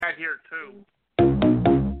got here too.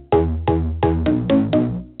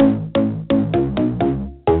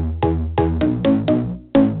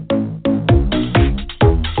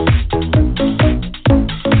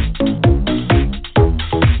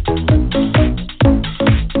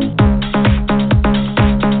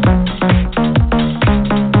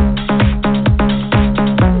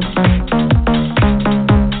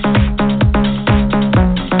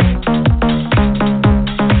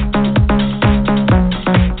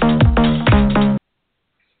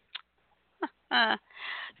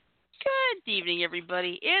 Good evening,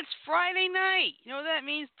 everybody. It's Friday night. You know what that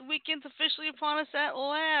means? The weekend's officially upon us at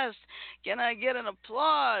last. Can I get an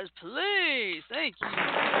applause, please? Thank you.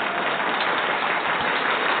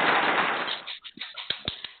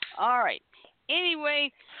 All right.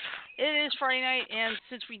 Anyway, it is Friday night, and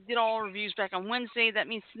since we did all our reviews back on Wednesday, that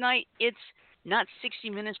means tonight it's not 60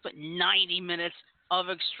 minutes, but 90 minutes of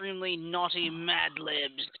extremely naughty Mad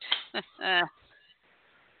Libs.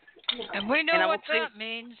 And we know what that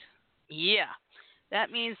means. Yeah,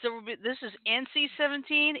 that means there will be. This is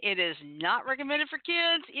NC-17. It is not recommended for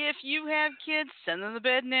kids. If you have kids, send them to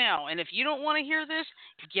bed now. And if you don't want to hear this,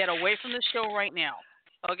 get away from the show right now.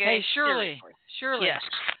 Okay? Hey, Shirley. Yes.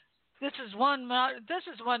 This is one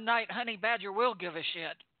night Honey Badger will give a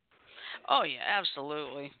shit. Oh yeah,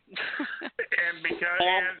 absolutely. And because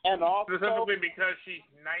and also specifically because she's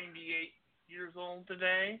 98 years old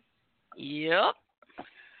today. Yep.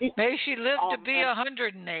 May she live to be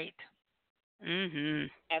 108. Mhm.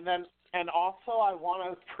 And also, I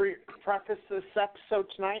want to preface this episode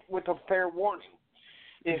tonight with a fair warning.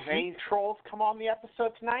 If any trolls come on the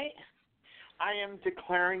episode tonight, I am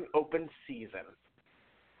declaring open season.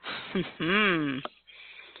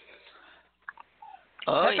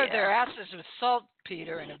 Pepper their asses with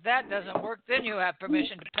saltpeter, and if that doesn't work, then you have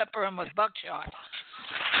permission to pepper them with buckshot.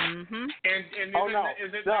 And is it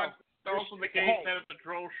not also the case that if the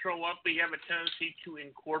trolls show up, we have a tendency to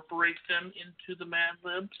incorporate them into the Mad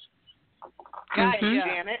Libs?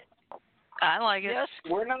 Janet, I like it. Yes.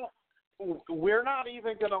 We're not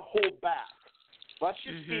even going to hold back. Let's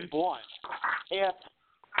just be blunt.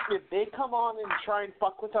 If they come on and try and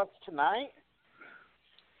fuck with us tonight,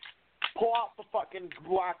 pull out the fucking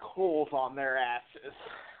black holes on their asses.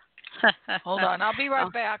 Hold on, I'll be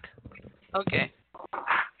right back. Okay.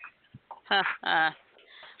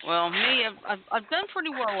 Well, me, I've done pretty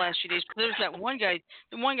well the last few days. But there's that one guy,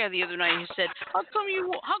 the other night, who said, "How come you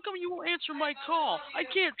won't answer my call? I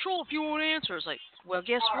can't troll if you won't answer." It's like, well,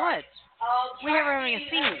 guess what? We are having a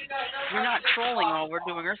theme. We're not trolling while we're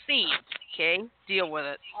doing our theme. Okay, deal with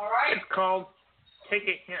it. All right. It's called Take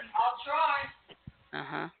a Hint. I'll try.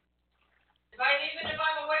 Even if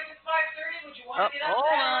I'm awake at 5:30, would you want to get up hold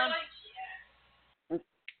on.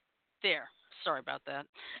 There. Sorry about that.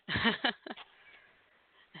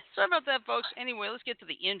 Sorry about that, folks. Anyway, let's get to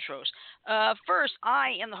the intros. First,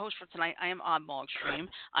 I am the host for tonight. I am Oddball Extreme.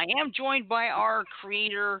 I am joined by our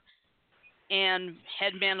creator and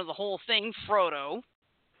head man of the whole thing, Frodo.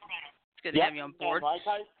 It's good to have you on board. Like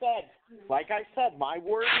I said, my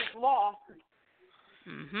word is law.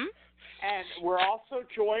 Mm-hmm. And we're also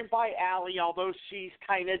joined by Allie, although she's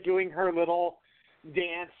kind of doing her little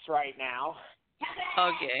dance right now.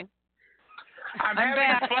 Okay. I'm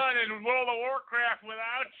having fun in World of Warcraft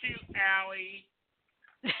without you, Allie.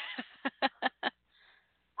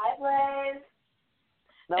 Hi, Blaze.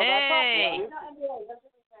 No, hey. That's not Blaze.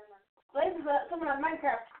 Blaze is someone on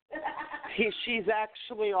Minecraft. She's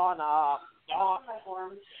actually on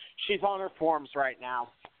forums. She's on her forums right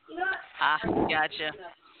now. You know what? Gotcha.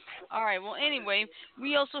 All right. Well, anyway,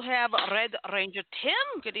 we also have Red Ranger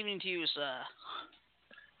Tim. Good evening to you, sir.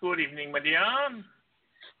 Good evening, madame.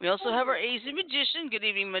 We also have our AZ Magician. Good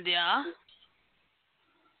evening, my dear.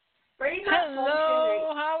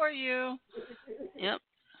 Hello, how are you? Yep.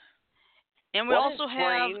 And we also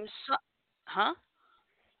have... Huh?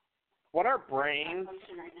 What are brains?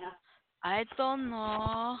 I don't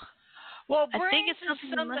know. Well, I brains think it's is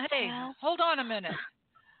something... Hey, have. hold on a minute.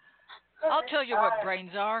 I'll tell you what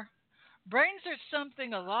brains are. Brains are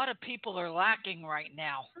something a lot of people are lacking right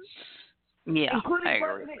now. Yeah, including I agree.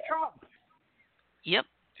 President Trump. Yep.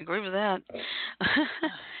 Agree with that.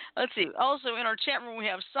 Let's see. Also, in our chat room, we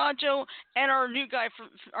have Sancho and our new guy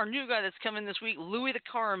that's coming this week, Louis the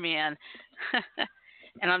Car Man.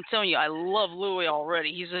 And I'm telling you, I love Louis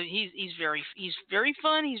already. He's very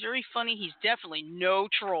fun. He's very funny. He's definitely no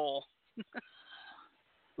troll.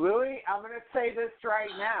 Louis, I'm going to say this right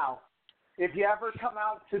now. If you ever come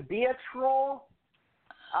out to be a troll,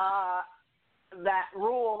 that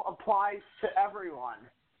rule applies to everyone.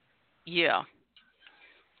 Yeah.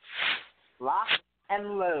 Lock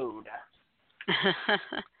and load.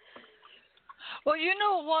 Well, you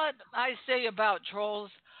know what I say about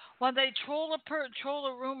trolls? When they troll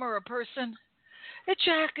a room or a person, it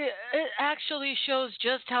actually shows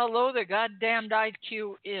just how low their goddamned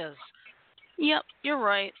IQ is. Yep, you're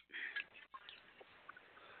right.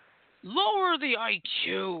 Lower the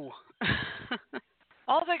IQ.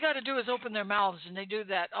 All they got to do is open their mouths, and they do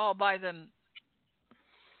that all by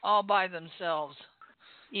themselves.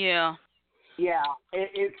 Yeah. Yeah,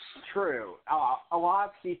 it's true. A lot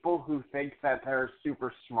of people who think that they're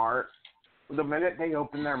super smart, the minute they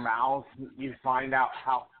open their mouths, you find out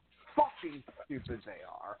how fucking stupid they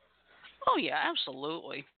are. Oh, yeah,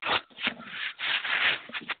 absolutely.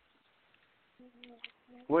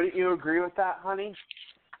 Wouldn't you agree with that, honey?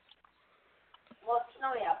 Well, no,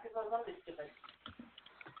 yeah, people are going to be stupid.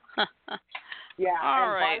 Yeah, All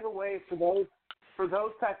and right. by the way, for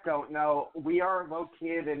those that don't know, we are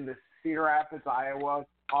located in the Cedar Rapids, Iowa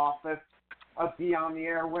office of Beyond the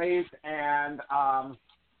Airwaves, and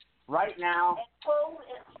right now... It's cold,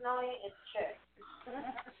 it's snowy, it's shit.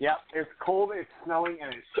 Yep, it's cold, it's snowing,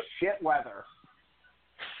 and it's shit weather.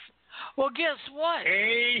 Well, guess what?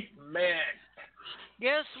 Amen.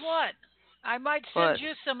 Guess what? I might send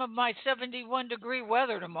you some of my 71-degree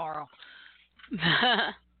weather tomorrow.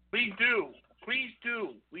 Please do. Please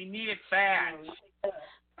do. We need it bad.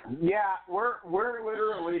 Yeah, we're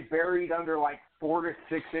literally buried under like 4 to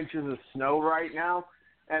 6 inches of snow right now,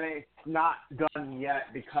 and it's not done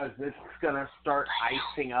yet because it's gonna start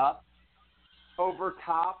icing up over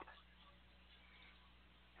top.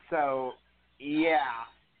 So, yeah.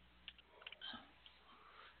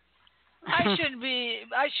 I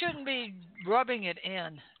shouldn't be rubbing it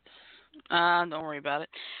in. Don't worry about it.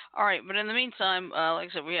 All right, but in the meantime, like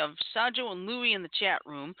I said, we have Sajo and Louie in the chat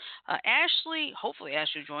room. Ashley, hopefully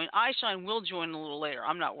Ashley will join. Eyeshine will join a little later.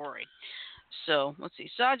 I'm not worried. So, let's see.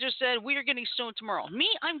 Sajo said, we are getting snow tomorrow. Me,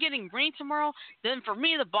 I'm getting rain tomorrow. Then for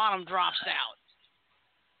me, the bottom drops out.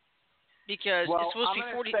 Because it's supposed to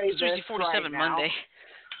be 47 right Monday.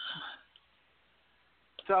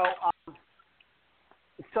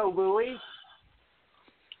 So Louie,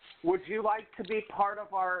 would you like to be part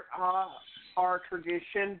of our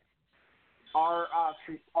tradition? Our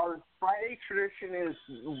Friday tradition is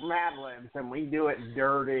Mad Libs, and we do it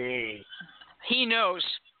dirty. He knows.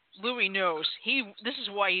 Louie knows. This is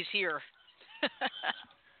why he's here.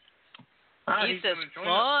 He says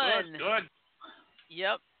fun. Good.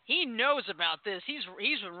 Yep. He knows about this. He's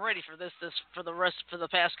been ready for this for the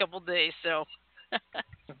past couple of days. So.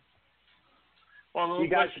 Well, you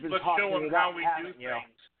guys let's show them how we do things.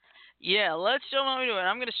 Yeah, let's show them how we do it.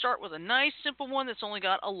 I'm going to start with a nice, simple one that's only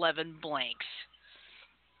got 11 blanks.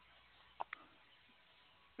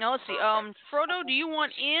 Now, let's see. Frodo, do you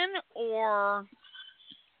want in, or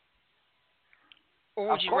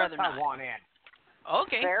would you rather not? Of course I want in.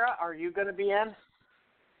 Okay. Sarah, are you going to be in?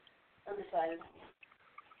 Undecided.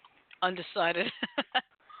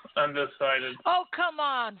 Undecided. Oh, come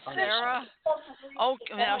on, Sarah. Oh,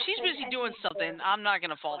 now she's busy doing something. I'm not going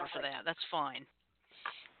to fault her for that. That's fine.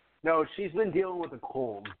 No, she's been dealing with a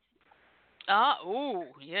cold. Ooh,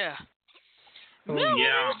 yeah. Oh, well,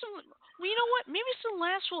 yeah. Well, you know what? Maybe some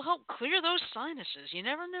laughs will help clear those sinuses. You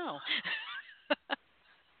never know.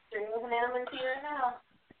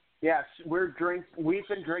 Yes, we've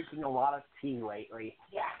been drinking a lot of tea lately.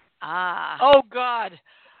 Yeah. Oh, God.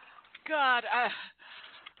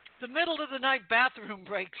 The middle of the night bathroom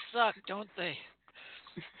breaks suck, don't they?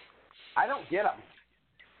 I don't get them.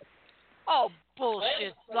 Oh,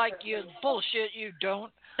 bullshit. Bullshit, you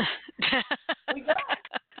don't.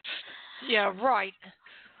 Yeah, right.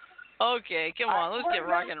 Okay, come on. Let's get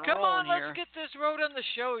rock and Come rolling on, here. let's get this road on the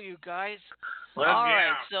show, you guys. All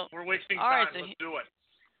right, so we're wasting all time. Right, so let's do it.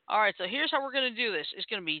 All right, so here's how we're going to do this. It's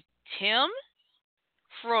going to be Tim,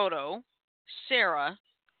 Frodo, Sarah,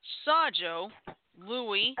 Sajo,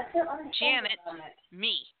 Louie, Janet,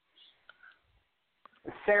 me.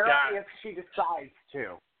 Sarah, if she decides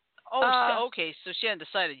to. Oh, okay. So she hasn't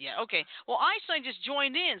decided yet. Okay. Well, Einstein just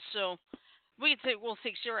joined in, so we'll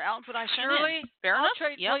take Sarah out and put Einstein in. Fair enough? I'll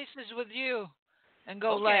trade places with you and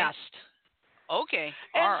go Okay. last. Okay.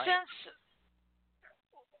 And all right.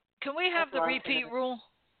 Can we have the repeat rule?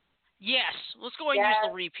 Yes. Let's go ahead and use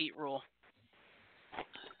the repeat rule.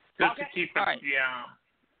 Just to keep it, all right. Yeah.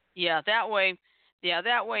 Yeah, that way,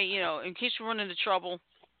 in case we run into trouble,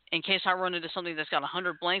 in case I run into something that's got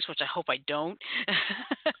 100 blanks, which I hope I don't.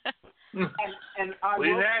 and I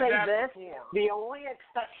will say this: the only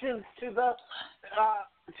exceptions to the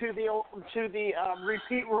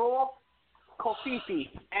repeat rule,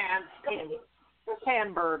 Kofifi and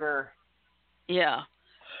Hamburger. Yeah.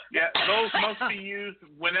 Yeah, those must be used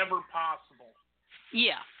whenever possible.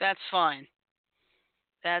 Yeah, that's fine.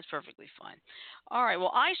 That's perfectly fine. All right.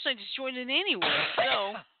 Well, Einstein just joined in anyway,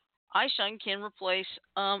 so Einstein can replace.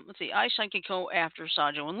 Let's see. Einstein can go after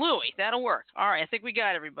Sajo and Louie. That'll work. All right. I think we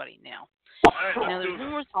got everybody now. Now there's one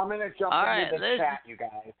more. I'm gonna jump into the chat, you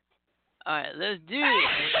guys. All right. Let's do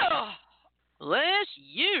this. Let's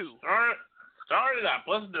you. Start it up.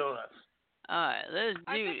 Let's do this. All right. Let's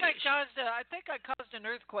do this. I think I caused an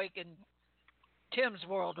earthquake in Tim's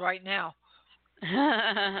world right now.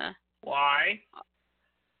 Why?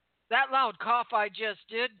 That loud cough I just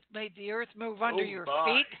did made the earth move under your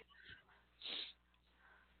feet.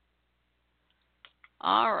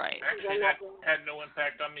 All right. Actually, that had no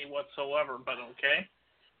impact on me whatsoever, but okay.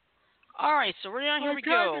 All right, so we're down here. We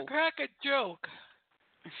go. To crack a joke.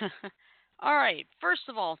 All right. First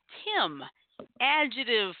of all, Tim,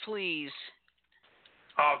 adjective, please.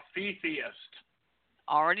 Fifiest.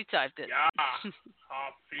 Already typed it. Yeah.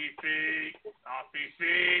 Fifi.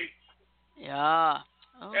 Fifi. Yeah.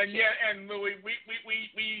 Okay. And Louis,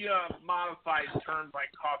 we modified terms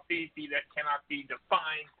like coffee that cannot be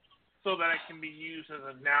defined, so that it can be used as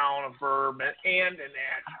a noun, a verb, and an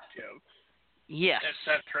adjective. Yes.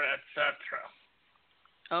 Etc. Etc.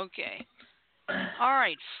 Okay. All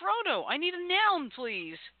right, Frodo, I need a noun,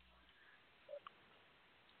 please.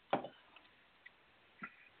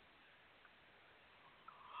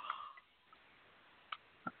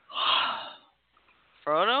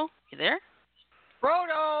 Frodo, you there?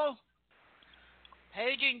 Frodo!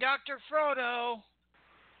 Paging Dr. Frodo.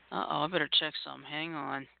 Uh-oh, I better check some. Hang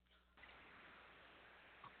on.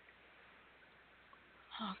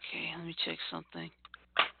 Okay, let me check something.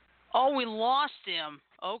 Oh, we lost him.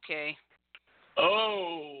 Okay.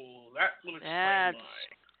 Oh, that will explain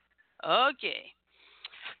why. Okay.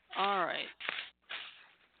 All right.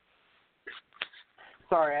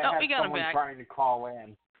 Sorry, I had got someone him back. trying to call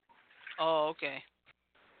in. Oh, okay.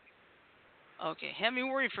 Okay, had me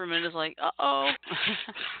worried for a minute. It's like, uh-oh.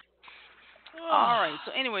 All right,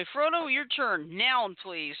 so anyway, Frodo, your turn. Noun,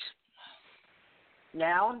 please.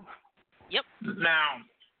 Noun? Yep. Noun.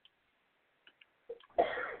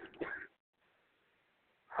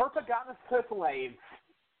 Herpagonisticulates.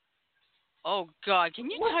 Oh, God,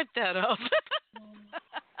 can you type that up?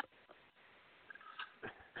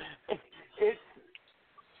 It's,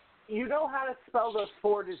 you know how to spell those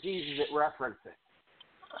 4 diseases it references.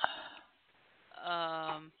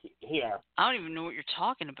 Here. I don't even know what you're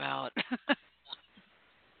talking about.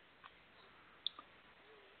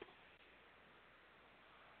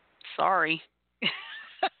 Sorry.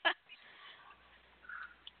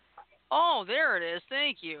 Oh, there it is.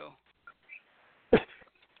 Thank you. At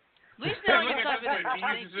least now you type it in. If you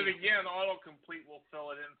use it again, autocomplete will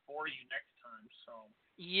fill it in for you next time. So.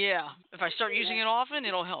 Yeah, if I start using it often,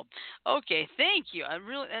 it'll help. Okay, thank you. I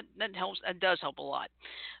really that helps. That does help a lot.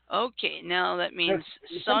 Okay, now that means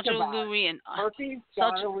Sajo, Louie, and herpes,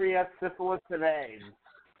 gonorrhea, syphilis, and AIDS.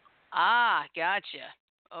 Ah, gotcha.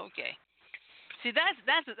 Okay. See, that's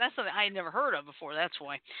something I had never heard of before. That's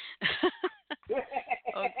why.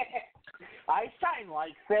 Okay. Einstein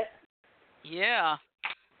likes it. Yeah.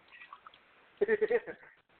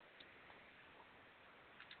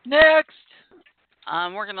 Next.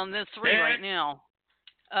 I'm working on this 3 right now.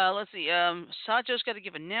 Let's see. Sajo's got to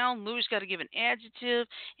give a noun. Louie's got to give an adjective.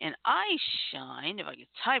 And Einstein, if I can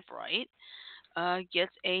type right,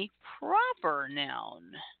 gets a proper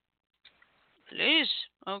noun. Please.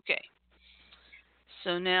 Okay.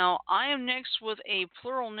 So now I am next with a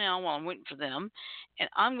plural noun while I'm waiting for them. And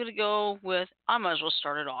I'm going to go with, I might as well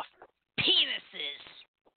start it off. Penises.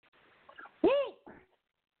 Woo!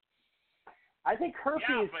 I think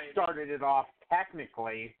herpes started it off,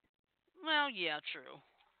 technically. Well, yeah, true.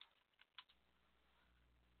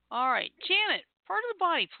 All right, Janet, part of the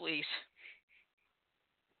body, please.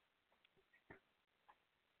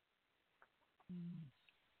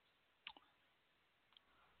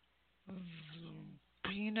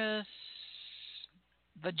 Penis,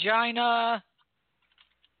 vagina.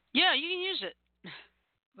 Yeah, you can use it.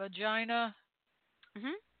 Vagina.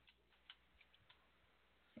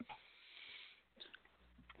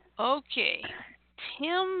 Okay,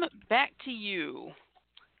 Tim, back to you.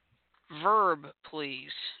 Verb,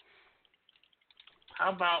 please. How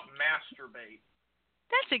about masturbate?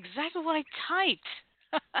 That's exactly what I typed.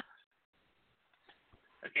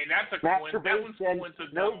 Okay, that's a masturbation.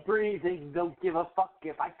 Coincidental. No breathing. Don't give a fuck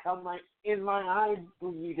if I come in my eye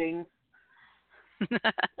bleeding.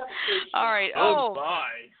 All right. Oh,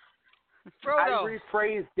 bye. Frodo. I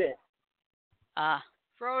rephrased it.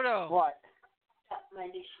 Frodo. What?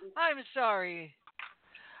 I'm sorry.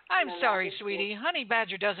 I'm sorry, sweetie. Honey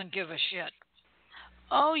Badger doesn't give a shit.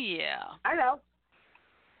 Oh, yeah. I know.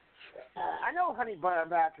 I know Honey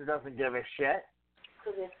Badger doesn't give a shit.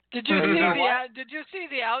 Did you But see you know what? Did you see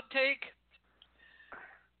the outtake?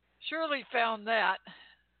 Shirley found that.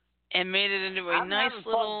 And made it into a I'm nice having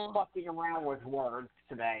little. fun fucking around with words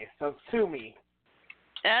today, so sue me.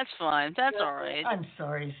 That's fine. That's all right. I'm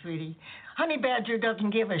sorry, sweetie. Honey Badger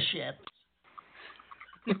doesn't give a shit.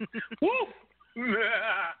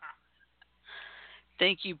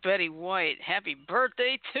 Thank you, Betty White. Happy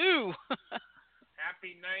birthday, too.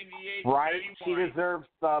 Happy 98. Right? Betty She White. deserves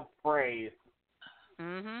the praise.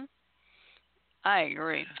 Mm-hmm. I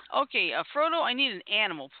agree. Okay, Frodo, I need an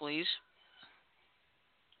animal, please.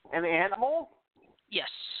 An animal? Yes.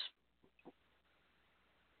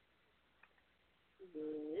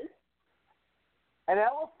 An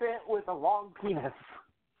elephant with a long penis.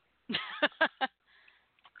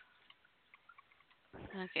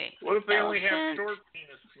 Okay. What if they only have Elephant. short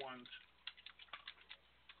penis ones?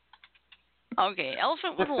 Okay,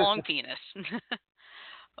 elephant with a long penis.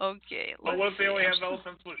 Okay. But Let's what if they see. only have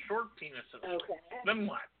elephants with short penises? Okay. Then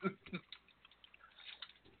what?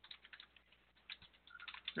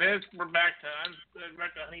 Then we're back to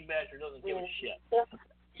Honey Badger doesn't give a shit.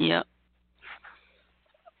 Yep.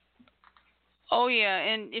 Oh yeah,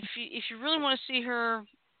 and if you really want to see her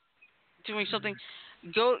doing something,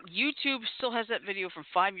 go. YouTube still has that video from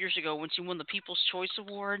 5 years ago when she won the People's Choice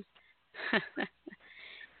Award,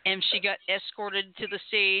 and she got escorted to the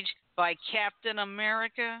stage by Captain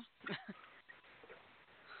America.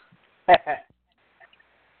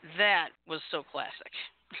 That was so classic.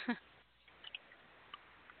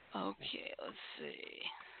 Okay, let's see.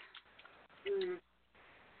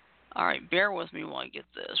 All right, bear with me while I get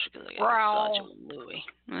this because I got Sancho and Louie.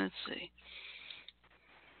 Let's see.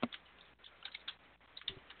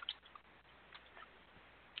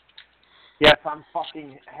 Yes, I'm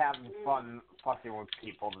fucking having fun fucking with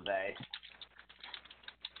people today.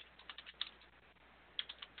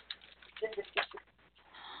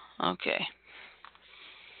 Okay.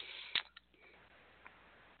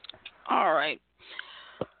 All right.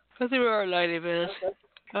 I think we're 90 minutes.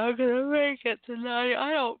 I'm gonna make it to 90.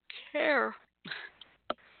 I don't care.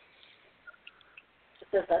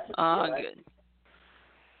 Good.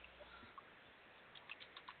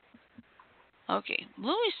 Okay,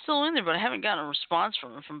 Louie's still in there, but I haven't gotten a response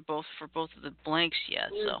from him for both of the blanks yet.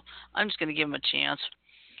 So I'm just gonna give him a chance.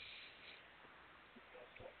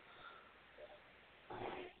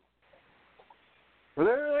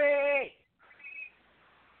 Louie!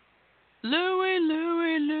 Louie,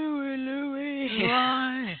 Louie, Louie, Louie.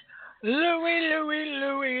 Louie, Louie, Louie,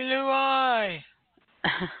 Louie, Louie.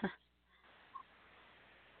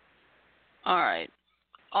 All right.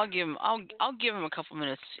 I'll give him a couple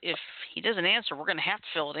minutes. If he doesn't answer, we're gonna have to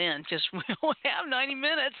fill it in because we only have 90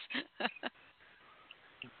 minutes.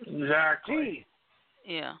 Exactly. Jeez.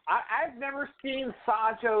 Yeah. I've never seen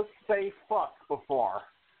Sajo say fuck before.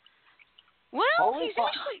 Well, Holy he's fuck.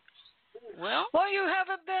 actually. Well, You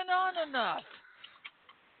haven't been on enough.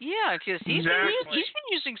 yeah, because he's Exactly. been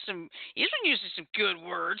using some good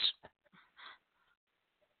words.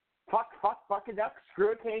 Fuck, a duck,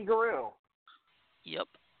 screw a kangaroo. Yep.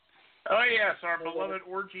 Oh yes, our beloved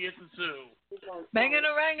orgy at the zoo. Banging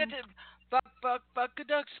orangutan, buck, a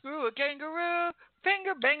duck, screw a kangaroo,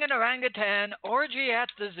 finger banging orangutan, orgy at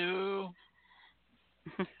the zoo.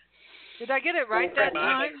 Did I get it right that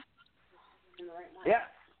time? Yes.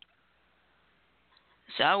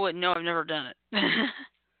 So I wouldn't know. I've never done it.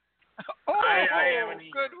 Oh, I haven't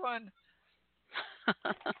either. good one.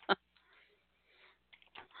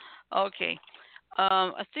 Okay.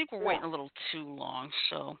 I think we're waiting a little too long,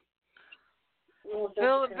 so.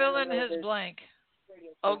 Fill in his blank.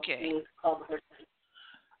 Okay.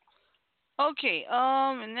 Okay.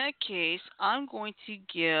 In that case, I'm going to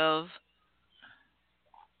give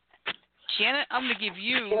Janet. I'm going to give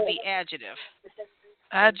you the adjective.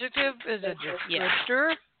 Adjective is a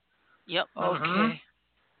descriptor. Yep. Okay.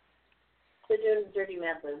 They're doing dirty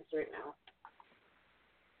Mad Libs right now.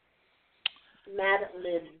 Mad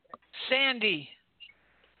Libs. Sandy.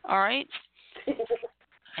 All right.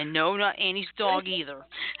 And no, not Annie's dog either.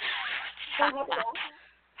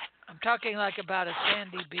 I'm talking like about a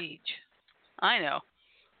sandy beach. I know.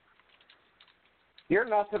 You're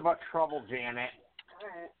nothing but trouble, Janet.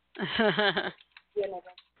 Alright. Yeah, no,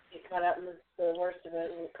 get caught out in the worst of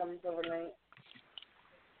it when it comes overnight.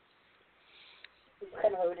 I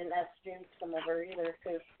kind of didn't ask James to come over either,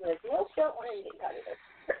 because like, well, don't want him to get caught either.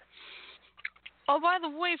 Oh, by the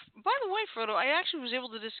way, Frodo, I actually was able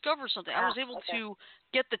to discover something. I was able to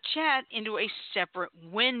get the chat into a separate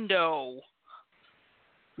window.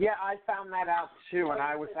 Yeah, I found that out too, and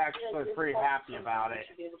I was actually pretty happy about it.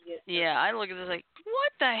 Yeah, I look at this like,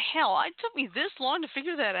 what the hell? It took me this long to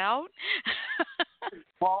figure that out?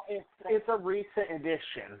 Well, it's a recent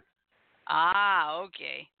addition. Ah,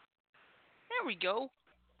 okay. There we go.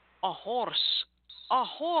 A horse. A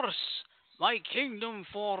horse. My kingdom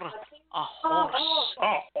for a horse.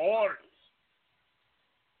 A horse.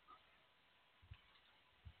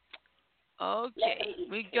 Okay,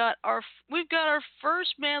 we've got our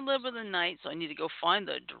first Mad Lib of the night, so I need to go find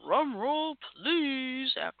the drum roll,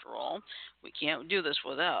 please. After all, we can't do this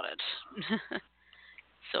without it.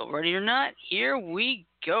 So ready or not, here we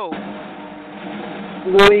go.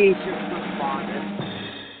 Louis just responded.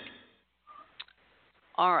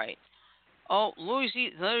 All right. Oh, Louis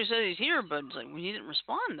said he's here, but it's like, he didn't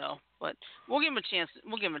respond though. But we'll give him a chance.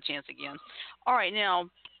 We'll give him a chance again. All right, now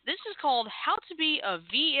this is called How to Be a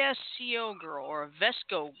VSCO Girl or a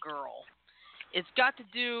Vesco Girl. It's got to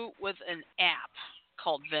do with an app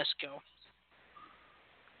called Vesco.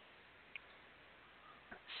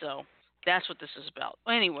 So that's what this is about.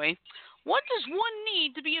 Anyway, what does one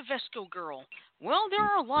need to be a Vesco Girl? Well, there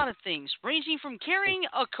are a lot of things, ranging from carrying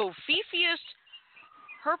a Cophefius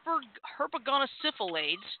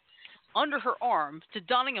herpagonosyphilades under her arm to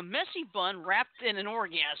donning a messy bun wrapped in an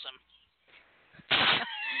orgasm.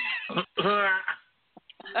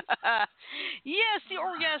 Yes, the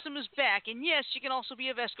orgasm is back, and yes, you can also be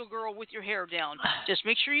a Vesco Girl with your hair down. Just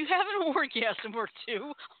make sure you have an orgasm or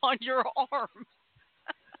two on your arm.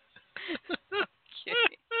 Okay.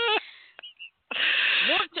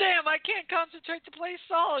 Damn, I can't concentrate to play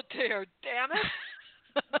solitaire. Damn it.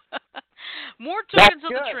 More tokens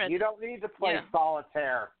of That's the good. trend. You don't need to play Yeah.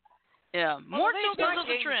 solitaire. Yeah, more tokens of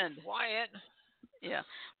the trend. Quiet. Yeah,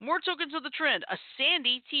 more tokens of the trend. A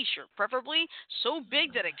sandy T-shirt, preferably so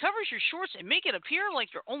big that it covers your shorts and make it appear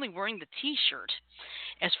like you're only wearing the T-shirt.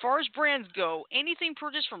 As far as brands go, anything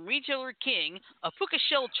purchased from retailer King, a puka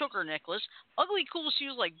shell choker necklace, ugly cool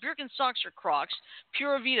shoes like Birkenstocks or Crocs,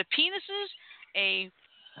 Pura Vida penises, a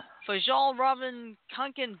Fajal Robin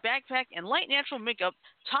Konkin backpack, and light natural makeup,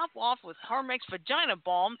 top off with Carmex vagina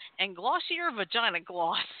balm and glossier vagina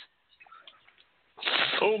gloss.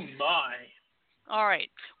 Oh my. All right.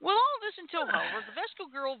 With all this in tow, however, the Vesco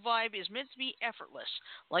Girl vibe is meant to be effortless.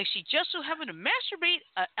 Like she just so happened to masturbate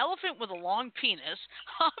an elephant with a long penis,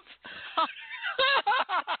 hop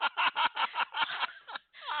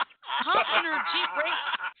in her Jeep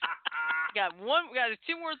Wrangler. Got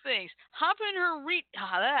two more things. Hop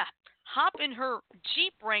in her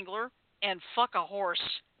Jeep Wrangler and fuck a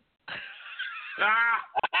horse.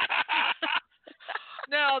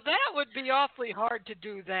 Now that would be awfully hard to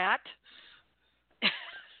do that.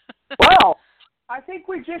 Well, I think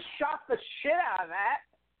we just shot the shit out of that.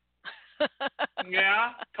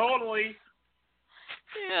 Yeah, totally.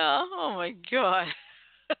 Yeah. Oh my god.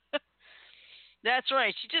 That's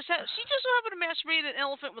right. She just so happened to masturbate an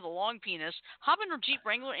elephant with a long penis, hop in her Jeep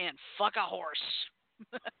Wrangler, and fuck a horse.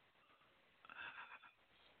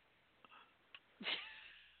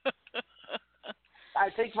 I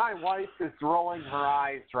think my wife is rolling her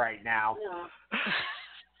eyes right now. No.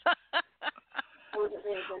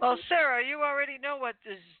 Well, Sarah, you already know what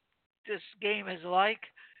this game is like.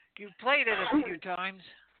 You've played it a few times.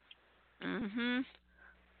 Mhm.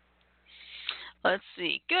 Let's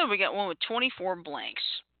see. Good. We got one with 24 blanks.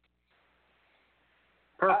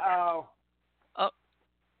 Uh-oh. Oh,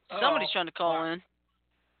 somebody's trying to call in.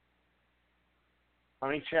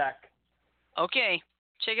 Let me check. Okay,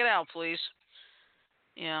 check it out, please.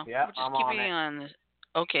 Yeah, Yeah, we're just I'm keeping on it. on this.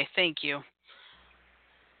 Okay, thank you.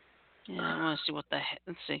 Yeah, I want to see what the heck.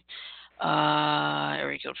 Let's see.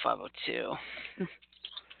 Area code 502.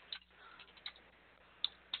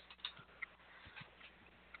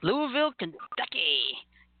 Louisville, Kentucky.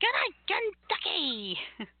 Kentucky.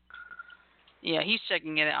 Yeah, he's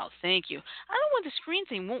checking it out. Thank you. I don't know why the screen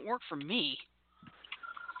thing won't work for me.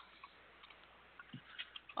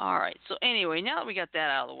 All right. So anyway, now that we got that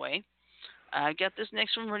out of the way, I've got this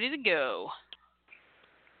next one ready to go.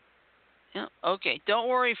 Yeah, okay. Don't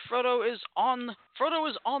worry. Frodo is on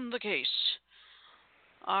the case.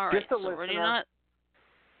 All right. Just a So ready or listener. not?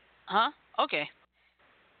 Huh? Okay.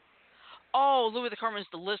 Oh, Louis the Carmen's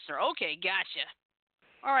the listener. Okay, gotcha.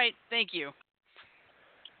 All right. Thank you.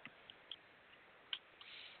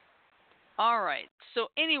 All right. So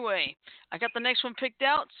anyway, I got the next one picked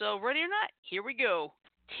out. So ready or not? Here we go.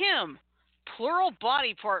 Tim, plural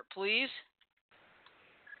body part, please.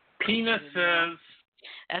 Penises.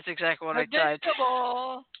 That's exactly what I typed.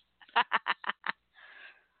 Predictable.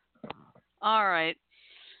 All right.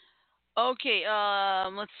 Okay.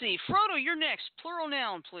 Let's see. Frodo, you're next. Plural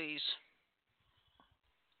noun, please.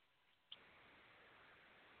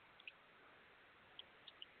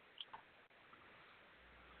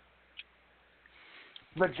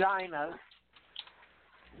 vaginas.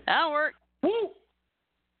 That'll work. Woo!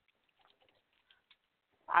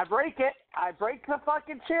 I break it. I break the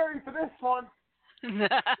fucking cherry for this one.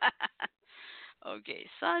 Okay,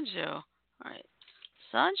 Sanjo. All right.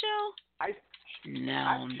 Sanjo? I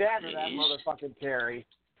Noun, shattered that please. motherfucking cherry.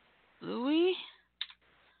 Louis?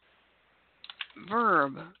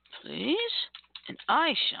 Verb, please. And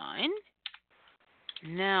I shine.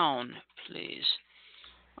 Noun, please.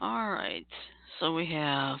 All right. So we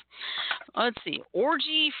have, let's see,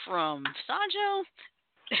 orgy from Sanjo.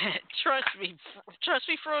 Trust me,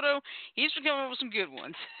 Frodo. He's been coming up with some good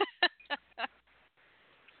ones.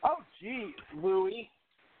 Oh, jeez, Louis.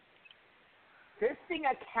 Fisting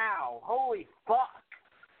a cow. Holy fuck.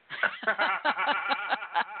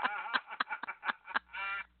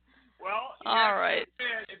 Well, all right.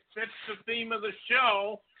 It fits the theme of the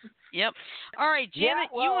show. Yep. All right, Janet,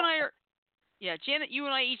 Yeah, well, you and I are. Yeah, Janet, you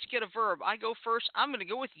and I each get a verb. I go first. I'm going to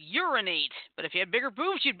go with urinate. But if you had bigger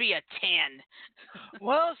boobs, you'd be a 10.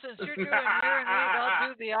 Well, since you're doing urinate, I'll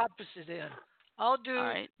do the opposite end. I'll do All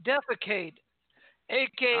right. defecate,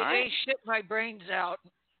 a.k.a. All right. shit my brains out.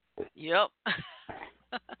 Yep.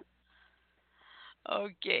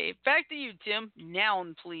 Okay, back to you, Tim.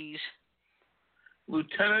 Noun, please.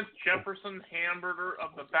 Lieutenant Jefferson Hamburger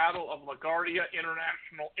of the Battle of LaGuardia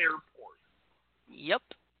International Airport. Yep.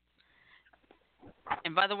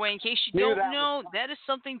 And by the way, in case you Knew don't that know, that is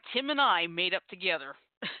something Tim and I made up together.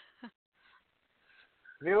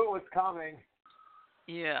 Knew it was coming.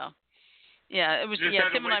 Yeah. Yeah, it was. Just Yeah, had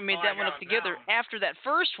to Tim and I wait made till that I one got up it together. down. After that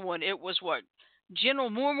first one, it was what? General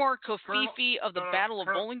Muammar Kofifi of the Battle of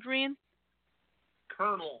Bowling Green?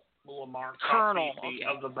 Colonel Muammar Colonel, Kofifi okay.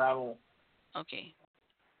 of the Battle. Okay.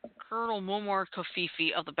 Colonel Muammar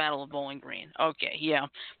Kofifi of the Battle of Bowling Green. Okay, yeah.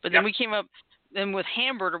 But then we came up, then with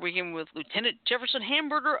Hamburger, we came with Lieutenant Jefferson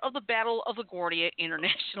Hamburger of the Battle of LaGuardia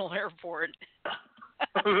International Airport.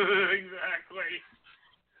 Exactly.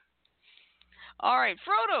 All right,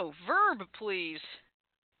 Frodo, verb, please.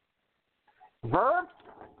 Verb?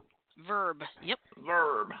 Verb, yep.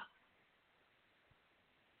 Verb.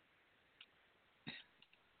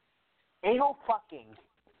 Anal fucking.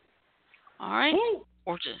 All right. Woo!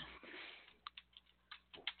 Or just.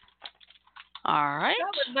 All right.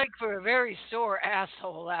 That would make for a very sore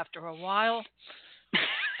asshole after a while.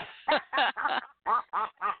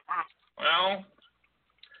 Well,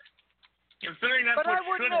 considering that's But what I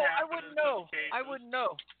wouldn't should know. happen I wouldn't in know. some cases. I wouldn't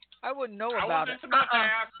know. I wouldn't know I about was it. just about to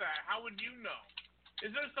ask that. How would you know?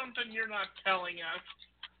 Is there something you're not telling us?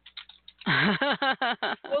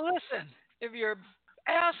 Well, listen. If your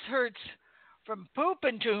ass hurts from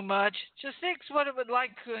pooping too much, just think what it would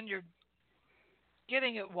like when you're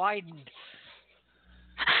getting it widened.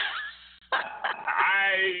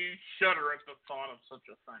 I shudder at the thought of such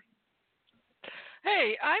a thing.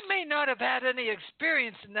 Hey, I may not have had any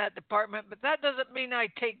experience in that department, but that doesn't mean I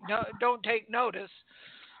don't take notice.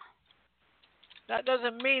 That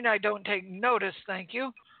doesn't mean I don't take notice. Thank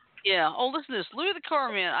you. Yeah. Oh, listen to this. Louis the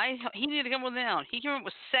Car Man. He needed to come with down. He came up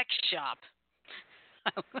with sex shop.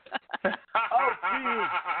 Oh, geez.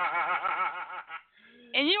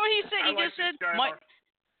 And you know what he said? He I like just said, this guy.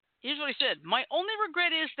 here's what he said. My only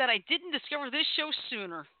regret is that I didn't discover this show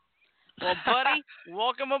sooner. Well, buddy,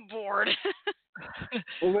 welcome aboard.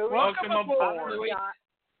 Louis, Welcome aboard.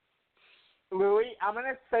 Louis, I'm going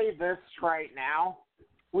to say this right now.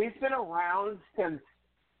 We've been around since,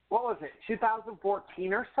 what was it,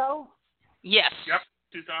 2014 or so? Yes. Yep,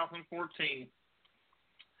 2014.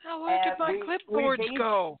 Now, where did my clipboards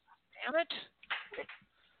go? Damn it.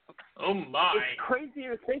 Oh my. It's crazy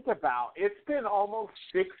to think about. It's been almost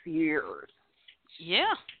 6 years.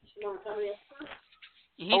 Yeah. You want somebody else?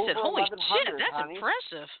 He Over said, holy shit, 1100, that's honey.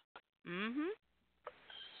 impressive. Mm-hmm.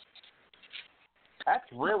 That's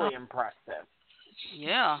really impressive.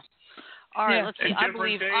 Yeah. All right, Yeah. let's see. And I different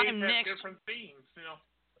believe days I'm have next. different themes, you know.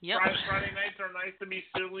 Yep. Friday nights are nice to be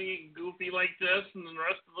silly and goofy like this, and then the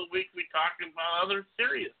rest of the week we talk about other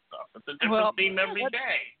serious stuff. It's a different theme every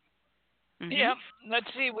day. Mhm. Yep.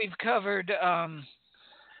 Let's see. We've covered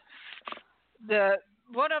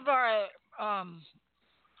one of our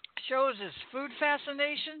shows is Food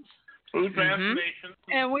Fascinations, Food fascination.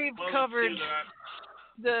 and we've Love to covered do that.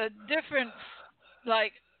 the different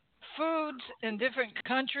foods in different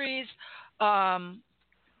countries.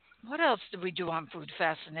 What else did we do on Food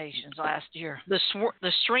Fascinations last year?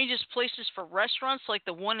 The strangest places for restaurants, like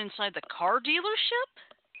the one inside the car dealership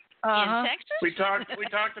in Texas. We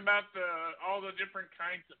talked about all the different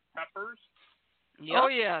kinds of peppers. Yep. Oh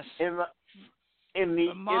yes. In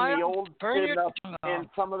the old burn your in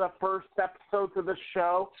some of the first episodes of the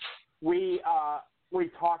show, we we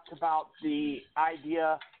talked about the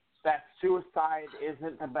idea that suicide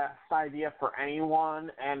isn't the best idea for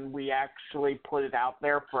anyone, and we actually put it out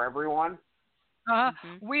there for everyone.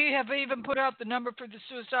 We have even put out the number for the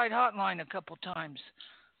suicide hotline a couple times.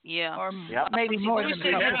 Yeah. Or maybe more than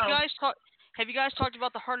that. Have you guys talked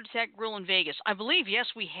about the Heart Attack Grill in Vegas? I believe, yes,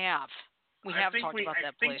 we have. We have talked about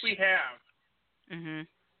that place. I think we have. Mhm.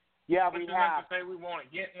 Yeah, we have. Not to say we want to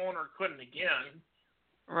get one or couldn't again.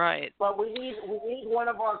 Right. But we need one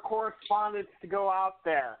of our correspondents to go out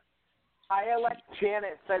there. I elect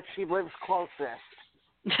Janet said she lives closest.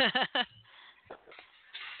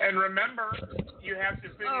 And remember, you have to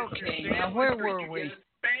finish your Okay, sandwich. now where were we?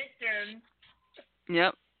 Bacon.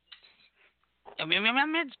 Yep.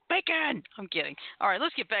 It's bacon. I'm kidding. All right,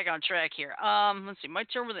 let's get back on track here. Let's see. My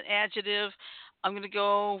turn with an adjective. I'm gonna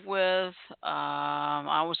go with. I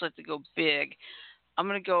always like to go big. I'm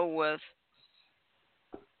gonna go with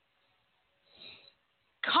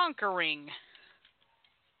conquering.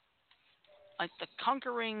 Like the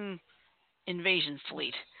conquering invasion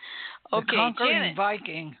fleet. Okay, the conquering Janet.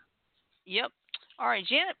 Viking. Yep. All right,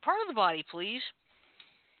 Janet. Part of the body, please.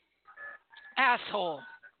 Asshole.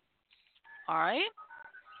 All right.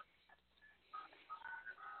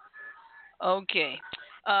 Okay.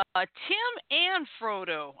 Tim and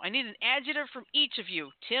Frodo. I need an adjective from each of you.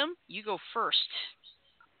 Tim, you go first.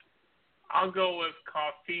 I'll go with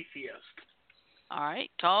coffeefiest. All right.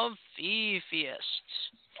 Coffeefiest.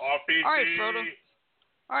 Coffee. All right, Frodo.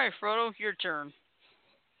 All right, Frodo, your turn.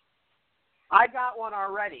 I got one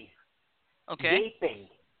already. Okay. Gaping.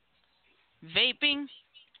 Vaping.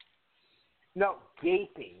 No,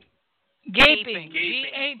 gaping. Gaping.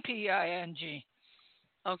 G-A-P-I-N-G.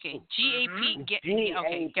 Okay. G-A-P. G-A-P.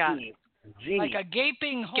 Okay, got it. G. Like a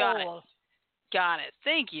gaping Got it. hole. Got it.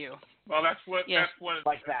 Thank you. Well, that's what Yes. what it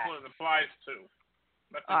applies to.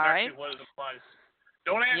 That's All exactly right. what it applies to.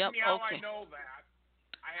 Don't ask me how okay. I know that.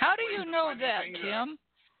 How do you know that, Tim?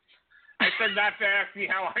 I said not to ask me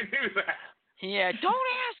how I knew that. Yeah, don't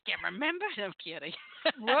ask him, remember? I'm kidding.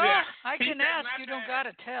 Well, Yeah. I He can said ask. not You to don't ask. got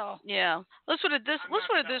to tell. Yeah. Let's put it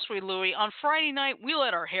this way, Louie. On Friday night, we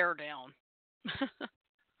let our hair down.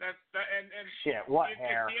 And Shit, what at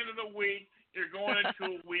hair? the end of the week, you're going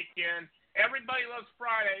into a weekend. Everybody loves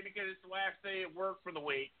Friday because it's the last day of work for the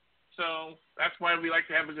week. So that's why we like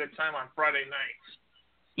to have a good time on Friday nights.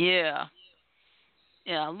 Yeah.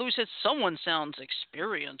 Yeah, Louis said someone sounds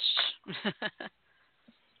experienced.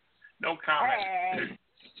 No comment.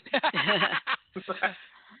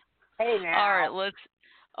 Hey now. All right, let's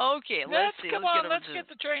see. Come on, let's get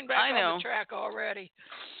the train back on the track already.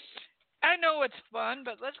 I know it's fun,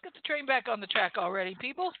 but let's get the train back on the track already,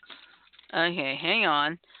 people. Okay, hang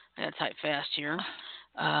on. I gotta type fast here.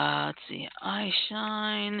 Let's see. I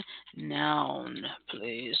shine. Noun,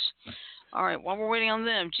 please. All right, while we're waiting on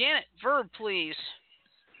them, Janet, verb, please.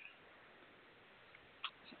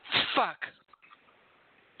 Fuck.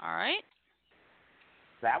 All right.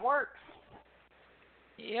 That works.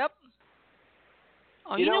 Yep.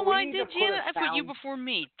 Oh, you know we what I need did, to put Janet? a I put you sound- before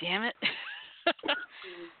me. Damn it.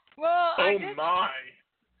 Well, I Oh did. my.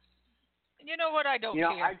 You know what? I don't care.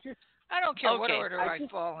 I don't care what Okay. order I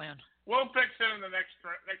fall in. We'll fix it in the next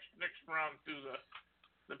round through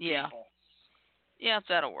the Yeah. people. Yeah,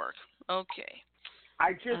 that'll work. Okay.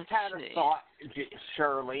 I just Let's had see. a thought,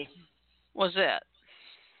 Shirley. What's that?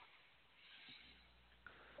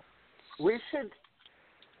 We should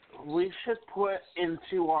put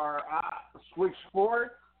into our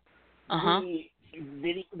switchboard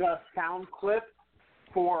the sound clip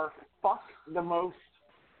for "fuck," the most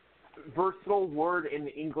versatile word in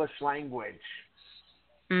the English language.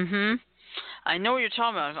 Mm-hmm. I know what you're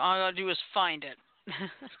talking about. All I gotta do is find it.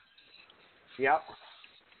 Yep.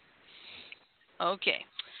 Okay.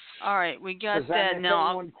 All right, we got Then that if now.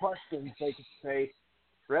 anyone questions, they can say,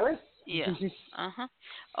 "Really?" Yeah.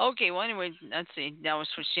 Okay, well, anyway, let's see. Now we'll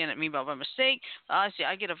switch Janet and me by mistake. Let's see.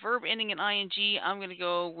 I get a verb ending in ing. I'm going to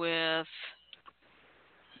go with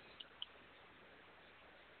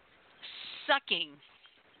sucking.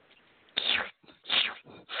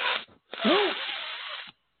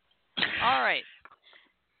 All right.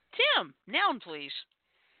 Tim, noun, please.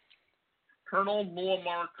 Colonel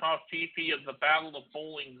Muammar Khalifi of the Battle of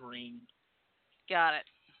Bowling Green. Got it.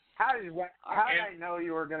 How did I know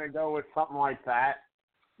you were going to go with something like that?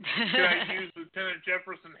 Did I use Lieutenant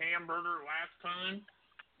Jefferson Hamburger last time?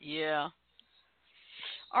 Yeah.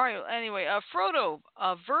 All right. Anyway, Frodo,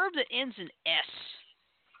 a verb that ends in S.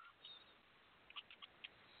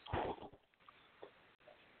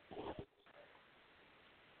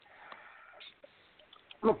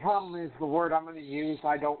 The problem is the word I'm going to use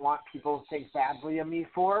I don't want people to think badly of me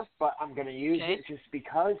for, but I'm going to use it just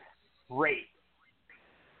because. Rape.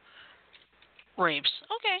 Rapes.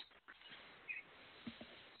 Okay.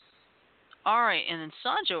 All right, and then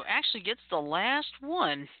Sanjo actually gets the last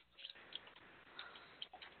one.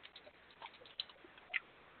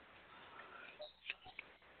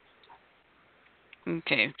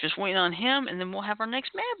 Okay, just waiting on him, and then we'll have our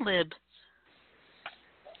next Mad Lib.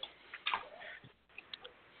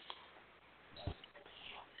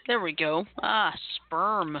 There we go. Ah,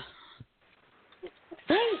 sperm.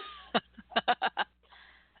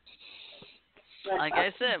 Like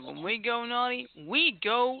I said, when we go naughty, we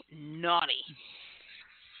go naughty.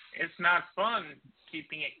 It's not fun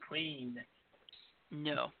keeping it clean.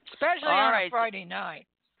 No. Especially on a Friday night.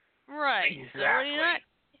 Right. Exactly. Friday night.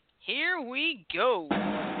 Here we go.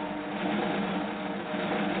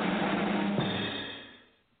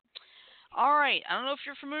 All right. I don't know if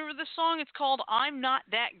you're familiar with this song. It's called I'm Not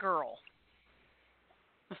That Girl.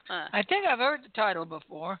 I think I've heard the title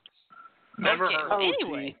before. Never okay, heard. well,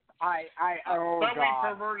 anyway. But we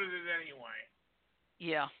perverted it anyway.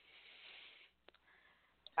 Yeah.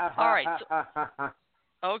 All right.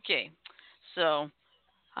 Okay. So,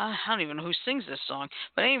 I don't even know who sings this song.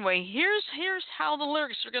 But anyway, here's how the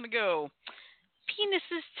lyrics are going to go.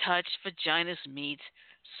 Penises touch, vaginas meet,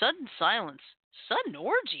 sudden silence, sudden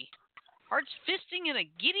orgy, hearts fisting in a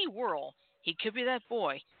giddy whirl. He could be that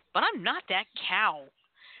boy, but I'm not that cow.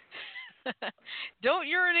 Don't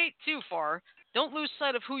urinate too far. Don't lose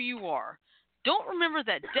sight of who you are. Don't remember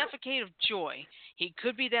that defecate of joy. He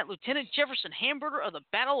could be that Lieutenant Jefferson Hamburger of the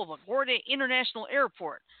Battle of LaGuardia International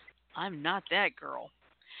Airport. I'm not that girl.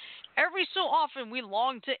 Every so often we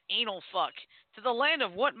long to anal fuck, to the land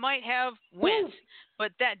of what might have went,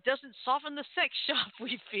 but that doesn't soften the sex shock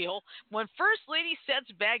we feel when First Lady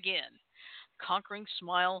sets back in. Conquering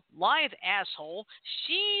smile, lithe asshole,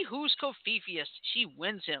 she who's cofifiest, she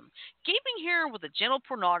wins him. Gaping hair with a gentle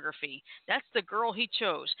pornography, that's the girl he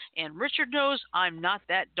chose, and Richard knows I'm not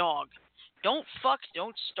that dog. Don't fuck,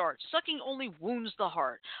 don't start. Sucking only wounds the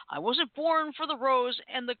heart. I wasn't born for the rose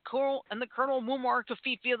and the Colonel Muammar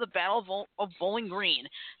Gaddafi of the Battle of Bowling Green.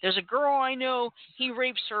 There's a girl I know, he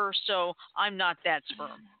rapes her, so I'm not that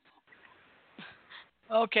sperm.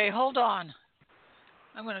 Okay, hold on.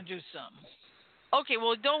 I'm going to do something. Okay,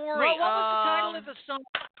 well, don't worry. What was the title of the song?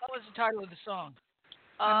 What was the title of the song?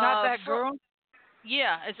 I'm Not That Girl?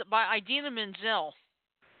 Yeah, it's by Idina Menzel.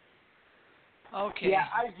 Okay. Yeah,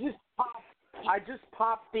 I just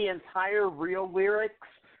popped the entire real lyrics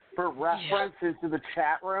for reference into the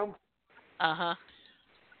chat room. Uh-huh.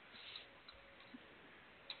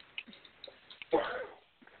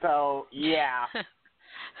 So, yeah.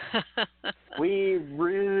 We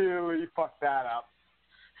really fucked that up.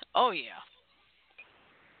 Oh, yeah.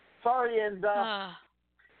 Sorry,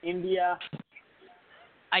 India.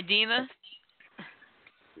 Idina?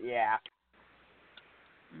 Yeah.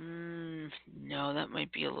 No, that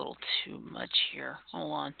might be a little too much here.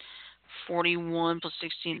 Hold on. 41 plus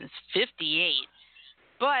 16 is 58.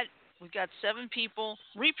 But we've got 7 people.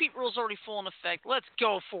 Repeat rule's already full in effect. Let's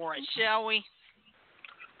go for it, shall we?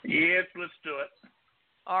 Yes, let's do it.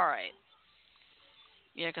 All right.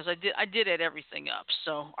 Yeah, because I did add everything up.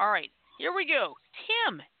 So, all right. Here we go.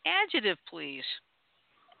 Tim, adjective, please.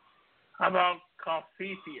 How about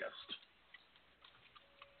cofifiest?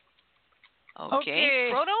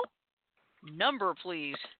 Okay. Frodo, number,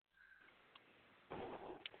 please.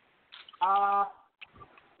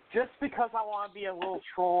 Just because I want to be a little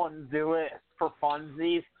troll and do it for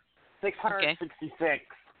funsies, 666.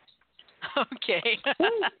 Okay.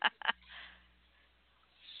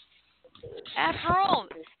 After all,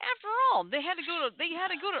 they had to go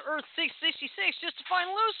to Earth 666 just to find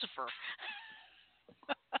Lucifer.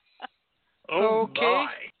 Okay.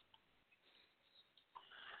 My.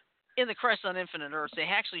 In the Christ on Infinite Earths, they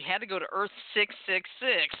actually had to go to Earth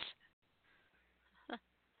 666.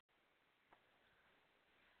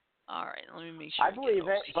 All right, let me make sure. I believe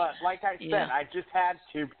it, but like I said, I just had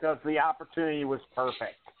to because the opportunity was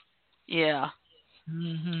perfect. Yeah.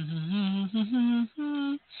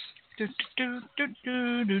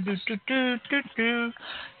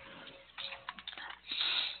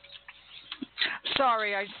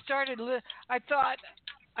 Sorry, I thought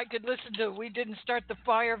I could listen to We Didn't Start the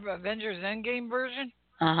Fire of Avengers Endgame version.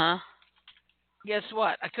 Uh-huh. Guess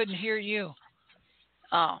what? I couldn't hear you.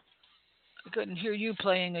 Oh. I couldn't hear you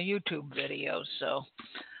playing a YouTube video, so.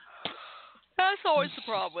 That's always the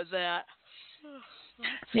problem with that.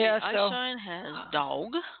 Yeah, so. Einstein has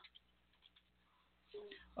dog.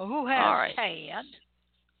 Who has cat?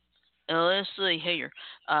 Let's see here.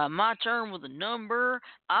 My turn with a number.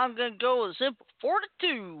 I'm going to go with a simple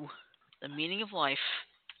 42. The meaning of life.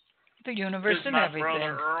 The universe This is and my everything.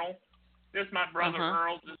 brother Earl. This is my brother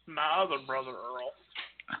Earl. This is my other brother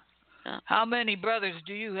Earl. How many brothers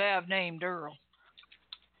do you have named Earl?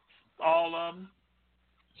 All of them.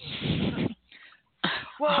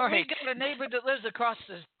 Well, All we right. got a neighbor that lives across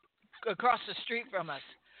the street from us.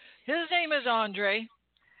 His name is Andre.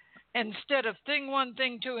 Instead of thing 1,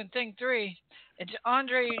 thing 2, and thing 3, it's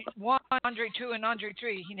Andre 1, Andre 2, and Andre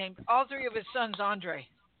 3. He named all 3 of his sons Andre.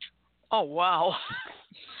 Oh, wow.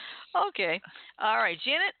 Okay. All right,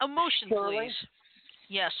 Janet, emotion, Shirley? please.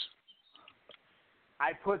 Yes.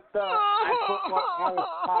 I put what I was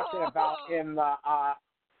talking about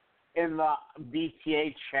in the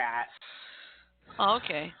BTA chat.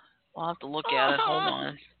 Okay. I'll have to look at it. Hold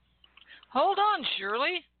on. Hold on,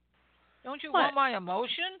 Shirley. Don't you What? want my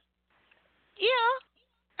emotion? Yeah.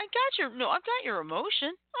 I've got your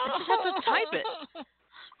emotion. I just have to type it.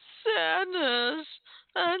 Sadness.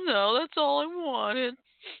 I know, that's all I wanted.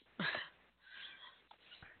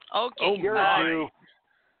 Okay. Oh, You're my. due.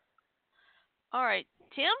 All right.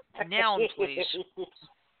 Tim, noun, please.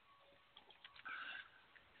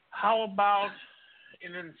 How about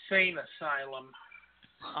an insane asylum?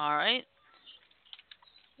 All right.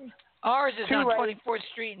 Ours is Too on late. 24th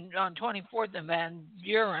Street and on 24th and Van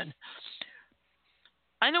Buren.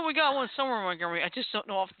 I know we got one somewhere in Montgomery. I just don't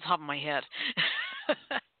know off the top of my head.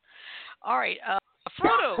 All right.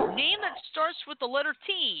 Frodo, name that starts with the letter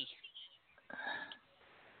T.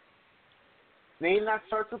 Name that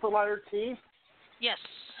starts with the letter T? Yes.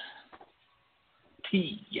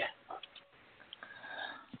 T.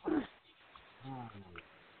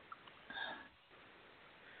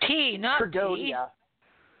 T, not T. Trigodia.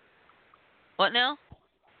 What now?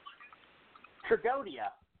 Trigodia.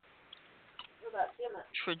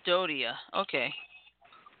 Tridodia. Okay.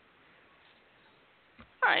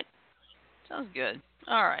 All right. Sounds good.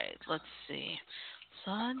 All right. Let's see.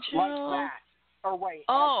 Like Sancho. that. Or wait,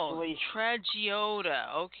 Oh, actually,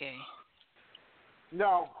 Tragiota. Okay.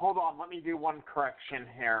 no, hold on. Let me do one correction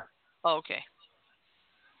here. Okay.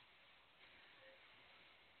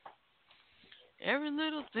 Every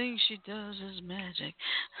little thing she does is magic.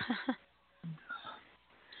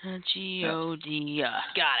 Geodia.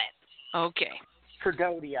 Got it. Okay.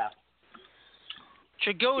 Trigodia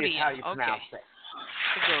Trigodia. is how you Okay. pronounce it.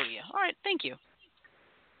 Trigodia. All right. Thank you.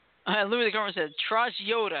 Louis the Governor said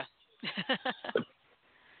Tragiota.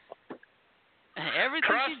 Everything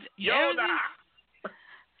Trust she Yoda. everything-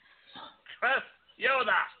 Trust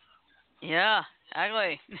Yoda. Yeah,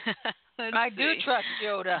 exactly. I do trust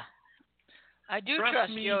Yoda. I do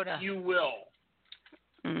trust me, Yoda. you will.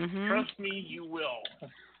 Mm-hmm. Trust me, you will.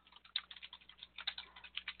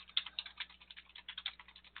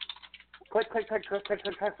 Click, click, click, click, click,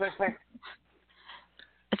 click, click, click, click.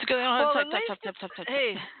 It's good. Well, Type, at type, least type, type, type, type.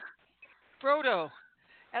 Hey, Frodo,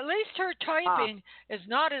 at least her typing is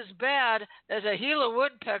not as bad as a Gila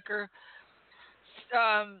woodpecker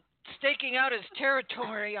staking out his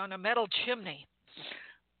territory on a metal chimney.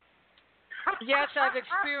 Yes, I've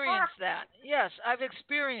experienced that. Yes, I've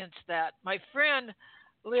experienced that. My friend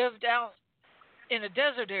lived out in a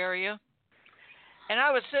desert area, and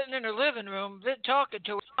I was sitting in her living room talking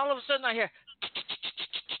to her. All of a sudden, I hear,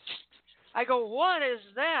 I go, what is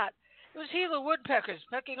that? It was Gila woodpeckers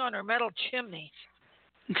pecking on her metal chimney.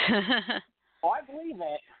 Oh, I believe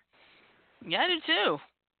it. Yeah, I do too.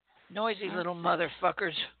 Noisy little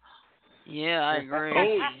motherfuckers. Yeah, I agree.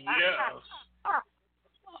 Oh, yes.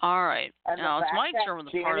 All right. And Now the it's fact my that turn with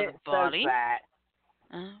the Janet part of the says body. that,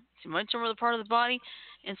 It's my turn with the part of the body.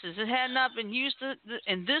 And since it had not been used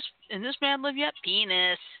in this Mad Lib yet,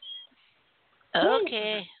 penis.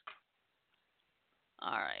 Okay.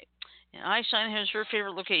 All right. And Einstein has her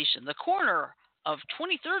favorite location, the corner of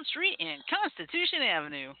 23rd Street and Constitution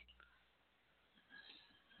Avenue.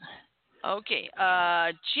 Okay.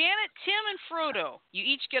 Janet, Tim, and Frodo, you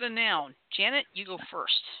each get a noun. Janet, you go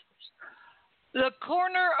first. The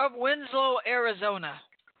corner of Winslow, Arizona.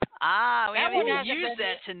 We That haven't one even hasn't used been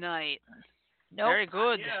that tonight. Nope. Very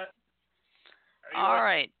good. Yeah. All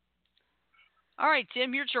right. All right,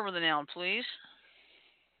 Tim, your turn with a noun, please.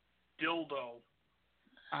 Dildo.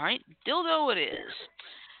 All right, dildo it is.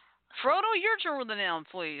 Frodo, your turn with a noun,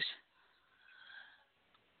 please.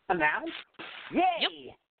 a noun? Yay!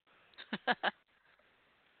 Yep.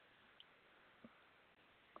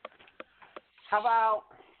 How about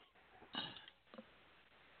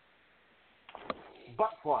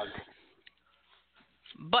butt plug?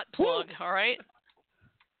 Butt plug, all right?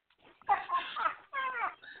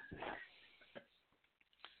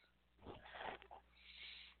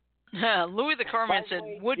 Louis the Carman said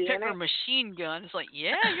way, woodpecker Janet- machine gun. It's like,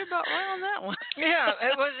 yeah, you're about right on that one. Yeah,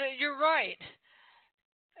 it was. You're right.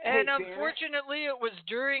 And Hey, Janet? unfortunately, it was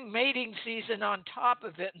during mating season on top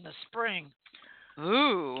of it in the spring.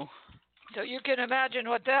 Ooh. So you can imagine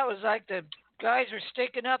what that was like. The guys are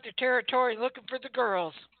staking out their territory looking for the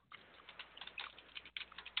girls.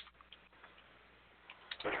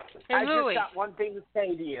 Hey, I Louie. just got one thing to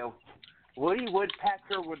say to you. Woody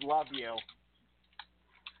Woodpecker would love you.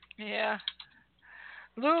 Yeah.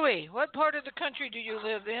 Louie, what part of the country do you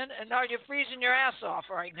live in, and are you freezing your ass off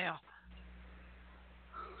right now?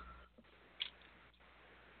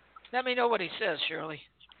 Let me know what he says, Shirley,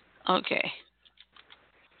 Okay.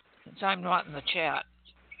 since I'm not in the chat.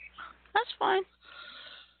 That's fine.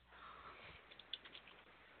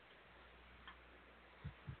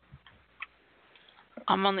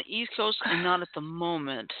 I'm on the East Coast and not at the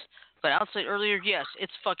moment. But outside earlier, yes,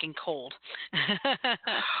 it's fucking cold.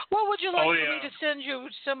 Well, would you like Oh, for yeah. me to send you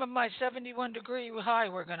some of my 71-degree high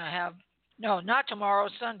we're going to have? No, not tomorrow,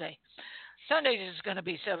 Sunday. Sunday is going to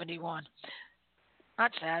be 71.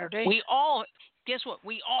 Not Saturday. Guess what?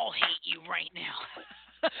 We all hate you right now.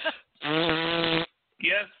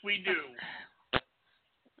 Yes, we do.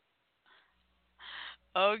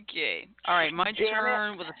 Okay. All right, my Janet,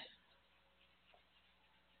 turn with a...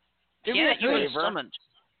 Do me a Janet, you are favor. summoned.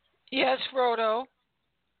 Yes, Frodo.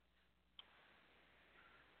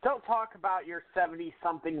 Don't talk about your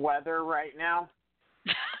 70-something weather right now.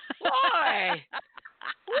 Why?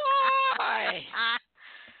 Why?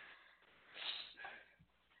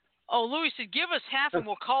 Oh, Louis said, give us half and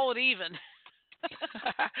we'll call it even.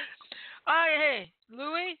 Hey,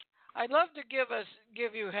 Louie, I'd love to give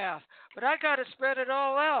you half, but I got to spread it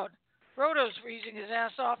all out. Frodo's freezing his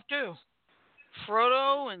ass off too.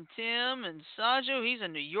 Frodo and Tim and Sajo, he's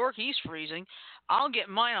in New York. He's freezing. I'll get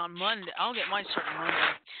mine on Monday. I'll get mine starting Monday.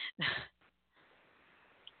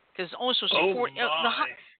 Because it's only supposed to be 40.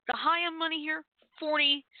 The high on money here,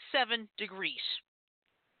 47 degrees.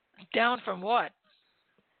 Down from what?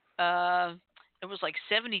 It was like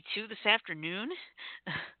 72 this afternoon.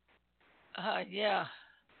 Yeah.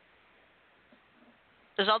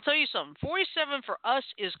 Because I'll tell you something, 47 for us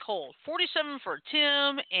is cold. 47 for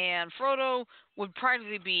Tim and Frodo would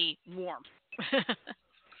probably be warm.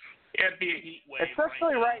 It'd be a heat wave.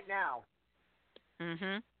 Especially right now.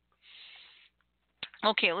 Mhm.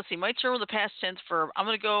 Okay, let's see. My turn with the past tense verb. I'm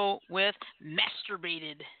going to go with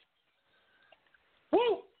masturbated.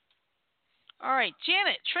 Woo! All right,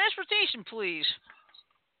 Janet, transportation, please.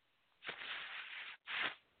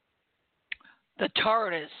 The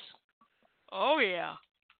TARDIS. Oh, yeah.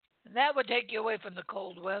 That would take you away from the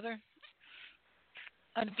cold weather.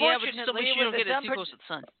 Yeah, Unfortunately, but you don't get it too close to the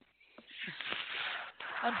sun.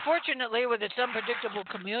 Unfortunately, with its unpredictable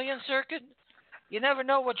chameleon circuit, you never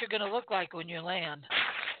know what you're going to look like when you land.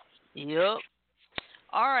 Yep.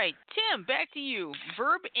 All right, Tim, back to you.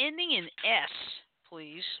 Verb ending in S,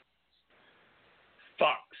 please.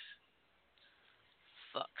 Fucks.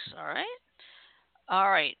 Fucks, all right?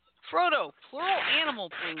 All right. Frodo, plural animal,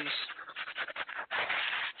 please.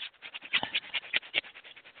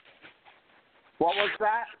 What was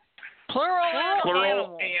that? Plural animal.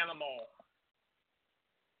 Plural animal.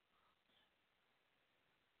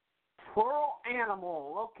 Plural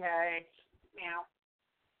animal. Okay. Meow.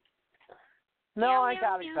 No, I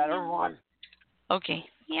got a better one. Okay.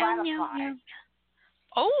 Platypi.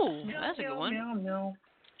 Oh, that's a good one.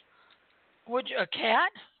 Would you, a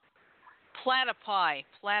cat? Platypi.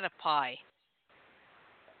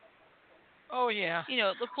 Oh yeah. You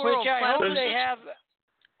know, the plural Which I hope platypus. they have.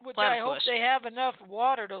 Which I hope Platypus. they have enough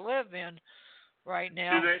water to live in right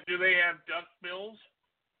now. Do they have duck bills?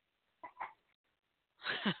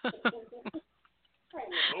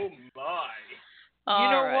 Oh my! You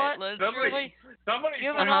know right, what? Somebody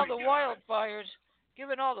Given all the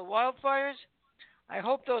wildfires, I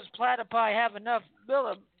hope those platypi have enough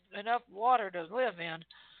water to live in.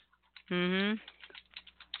 Mhm.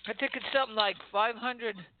 I think it's something like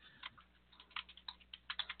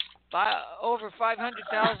over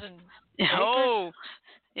 500,000 acres. Oh.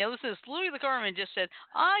 Yeah, listen, Louis the Carman just said,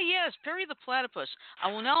 yes, Perry the Platypus. I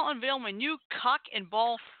will now unveil my new cock and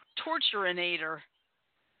ball torturinator.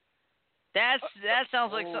 That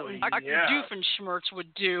sounds like something Dr. yeah. Doofenshmirtz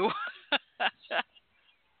would do.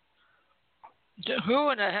 Who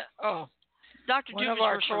in the oh? Dr. One of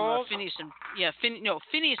our Doofenshmirtz from trolls? Phineas and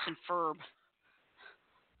Phineas and Ferb.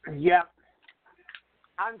 Yep.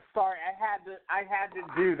 I'm sorry. I had to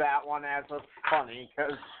do that one as a funny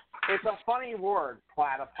because it's a funny word,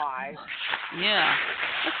 platypi. Yeah,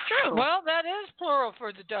 that's true. Well, that is plural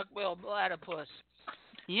for the duck-billed platypus.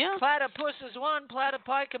 Yeah. Platypus is one.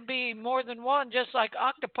 Platypi can be more than one, just like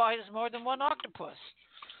octopi is more than one octopus.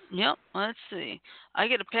 Yep. Let's see. I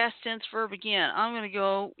get a past tense verb again. I'm going to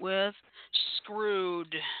go with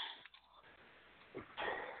screwed.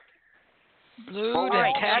 Blued We and all know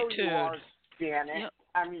you tattooed. are, Janet. Yep.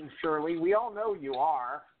 I mean, Shirley, we all know you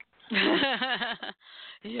are.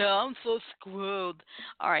 Yeah, I'm so screwed.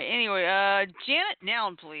 All right. Anyway, Janet,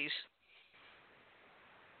 noun, please.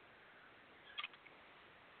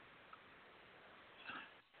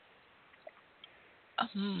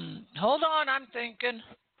 Hold on, I'm thinking.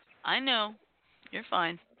 I know. You're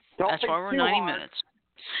fine. Don't That's think why we're too 90 hard. minutes.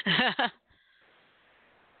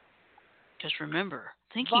 Just remember,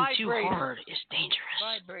 thinking too Vibrator. hard is dangerous.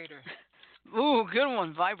 Vibrator. Ooh, good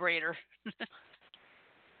one, vibrator.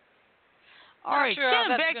 All Not right, sure how Tim,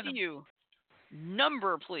 that's back gonna- to you.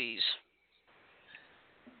 Number, please.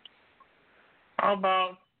 How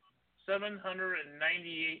about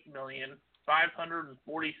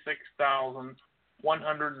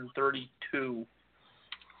 798,546,132?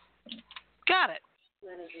 Got it.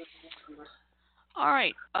 That is a number. All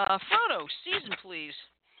right, Frodo, season, please.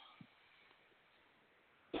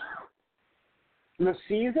 The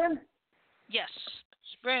season? Yes.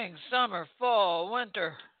 Spring, summer, fall,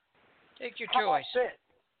 winter. Take your How about choice. this?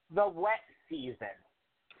 The wet season.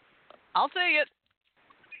 I'll take it.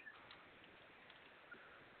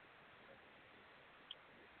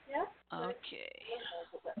 Yeah. Okay.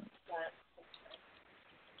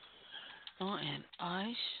 Oh, and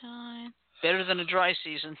eye shine. Better than a dry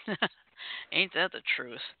season. Ain't that the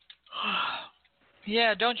truth?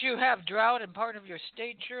 Yeah, don't you have drought in part of your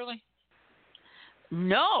state, Shirley?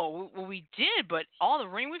 No, well, we did, but all the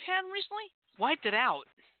rain we've had recently wiped it out.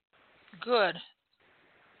 Good.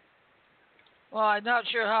 Well, I'm not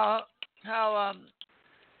sure how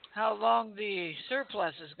long the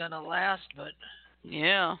surplus is going to last, but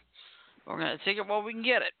Yeah. We're going to take it while we can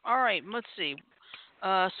get it. All right, let's see.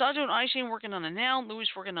 Sajo and Aisha working on a noun. Louis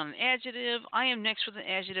working on an adjective. I am next with an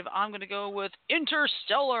adjective. I'm going to go with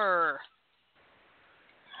interstellar.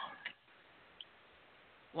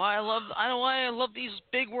 Why I love these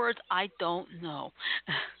big words, I don't know.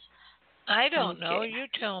 I don't know. Okay. You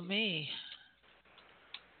tell me.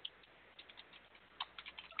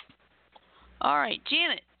 All right,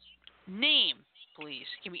 Janet, name, please.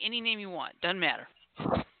 Give me any name you want. Doesn't matter.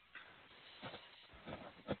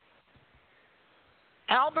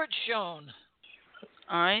 Albert Schoen.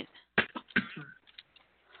 All right.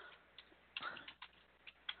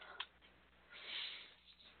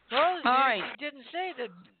 Well, All right. you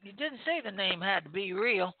didn't say the name had to be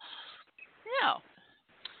real. Yeah.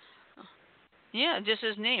 Yeah, just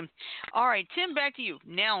his name. All right, Tim, back to you.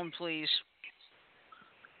 Noun, please.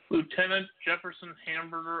 Lieutenant Jefferson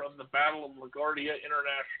Hamburger of the Battle of LaGuardia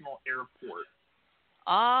International Airport.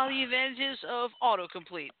 The advantages of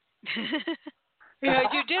autocomplete. Yeah,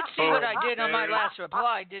 you did see what I did on my last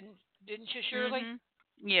reply, didn't you, Shirley?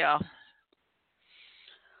 Mm-hmm. Yeah.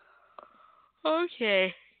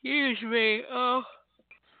 Okay. Excuse me. All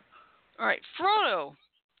right, Frodo.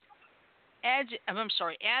 I'm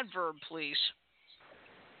sorry. Adverb, please.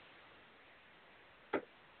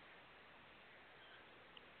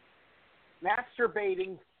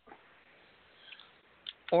 Masturbating.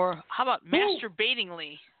 Or how about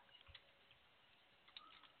masturbatingly?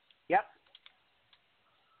 Yep.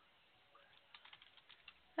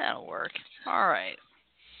 That'll work. All right.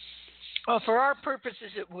 Well, for our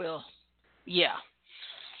purposes, it will. Yeah.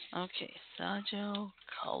 Okay. Sajo,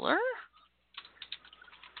 color.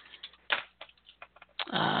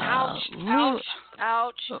 Ouch, ouch,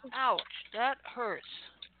 ouch, ouch. That hurts.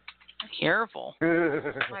 Careful.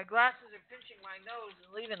 My glasses are pinching my nose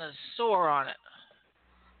and leaving a sore on it.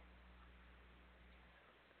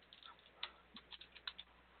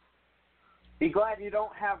 Be glad you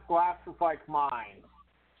don't have glasses like mine.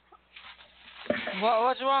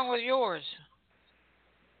 What's wrong with yours?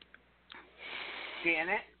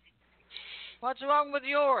 Janet, What's wrong with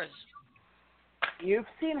yours? you've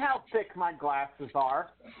seen how thick my glasses are.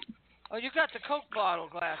 Oh, you got the Coke bottle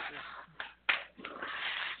glasses.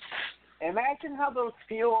 Imagine how those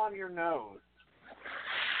feel on your nose.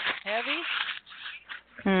 Heavy?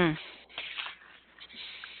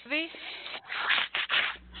 Heavy?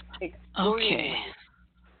 Okay.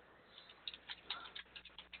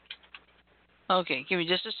 Okay, give me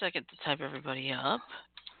just a second to type everybody up.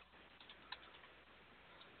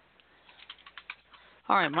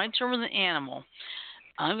 All right, my turn with an animal.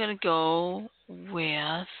 I'm going to go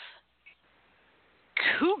with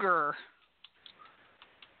cougar.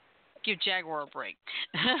 Give Jaguar a break.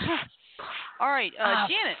 All right,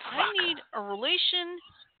 Janet, I need a relation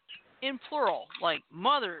in plural, like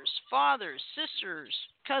mothers, fathers, sisters,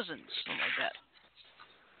 cousins, something like that.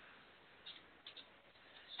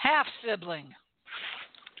 Half sibling.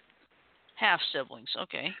 Half siblings,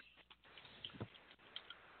 okay.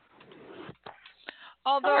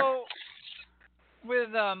 Although,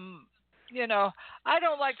 with I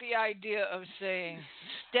don't like the idea of saying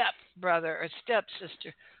step brother or step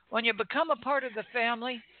sister. When you become a part of the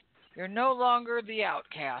family, you're no longer the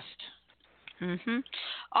outcast. Mhm.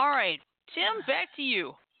 All right, Tim, back to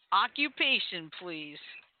you. Occupation, please.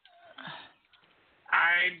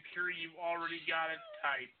 I'm sure you've already got it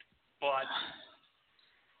typed, but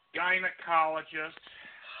gynecologist.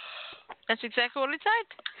 That's exactly what I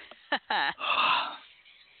typed.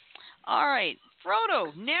 All right,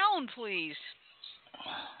 Frodo, noun, please.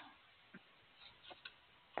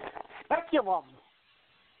 Speculum.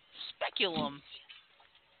 Speculum.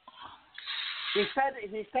 He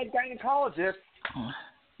said gynecologist.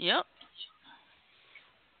 Yep.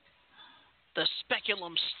 The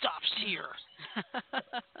speculum stops here.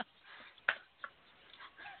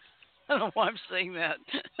 I don't know why I'm saying that.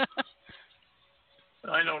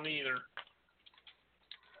 I don't either.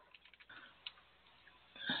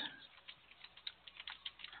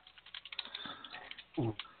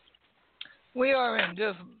 We are in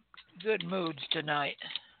good moods tonight.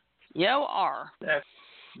 Yeah, we are.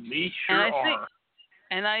 We sure are.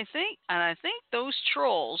 And I think those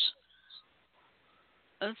trolls.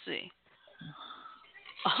 Let's see.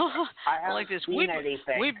 I like this. We've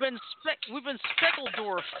been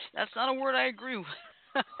speckledorfed. That's not a word I agree with.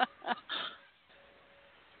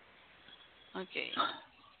 Okay.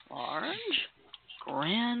 Large,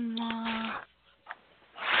 grandma,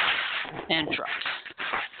 and truck.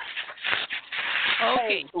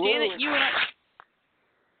 Okay, Hey, Janet, you and I.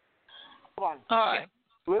 Hold on. All right.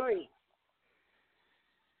 Louis.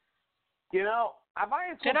 You know, I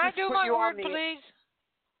might as well Can I just do put my you word, on the... please?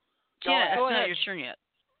 Janet, it's Go not ahead. your turn yet.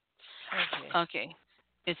 Okay. Okay.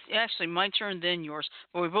 It's actually my turn, then yours.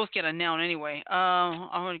 But we both get a noun anyway. I'm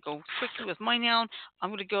going to go quickly with my noun. I'm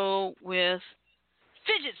going to go with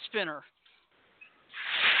fidget spinner.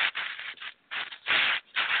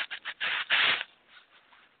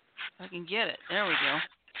 If I can get it. There we go.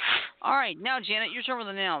 All right. Now, Janet, your turn with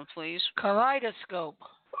a noun, please. Kaleidoscope.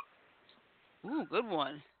 Ooh, good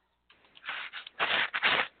one.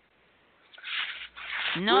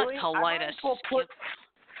 Not Louis, kaleidoscope.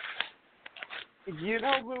 You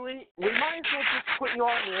know, Louis, we might as well just put you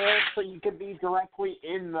on the air so you can be directly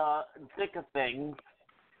in the thick of things.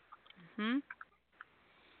 Hmm?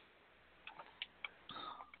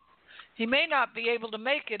 He may not be able to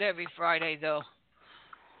make it every Friday, though.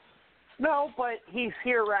 No, but he's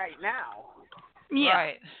here right now. Yeah.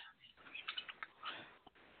 Right.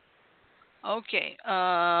 Okay.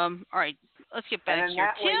 All right. Let's get back And then here.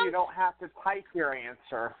 that way Tim? you don't have to type your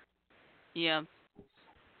answer. Yeah.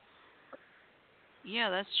 Yeah,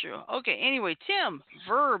 that's true. Okay. Anyway, Tim,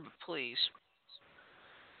 verb, please.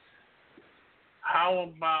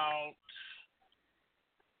 How about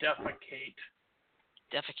defecate?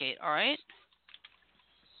 Defecate. All right.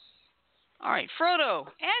 All right, Frodo,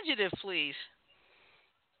 adjective, please.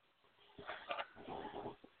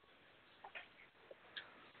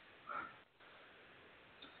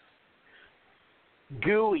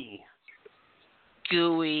 Gooey.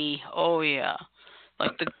 Gooey. Oh, yeah.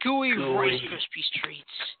 Like the gooey Rice Krispie treats.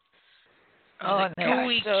 Oh, the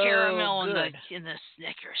gooey so caramel in good. the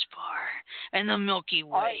Snickers bar. And the Milky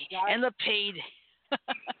Way. Right, guys. And the paid.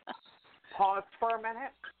 Pause for a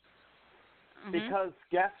minute. Mm-hmm. Because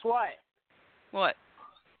guess what? What?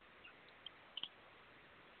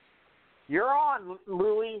 You're on,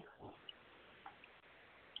 Louis.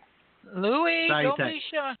 Louis, don't Salutations. be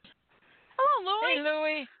shy. Hello, Louie. Hey,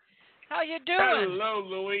 Louis. How you doing? Hello,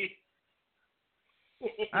 Louis.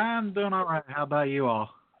 I'm doing all right. How about you all?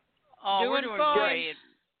 Oh, we're Doing doing fine. great.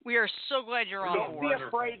 We are so glad you're on Don't be board.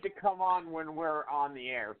 afraid to come on when we're on the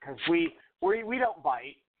air, because we don't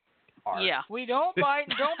bite. Yeah. We don't bite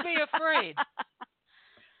and don't be afraid.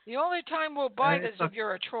 The only time we'll bite is if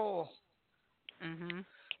you're a troll. Mhm.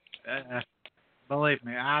 Believe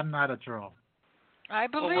me, I'm not a troll. I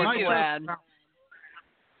believe we're you. glad.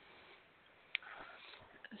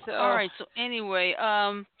 So, All right. So anyway,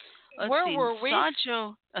 let's where see. were we?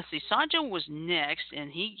 Sancho. Let's see. Sancho was next, and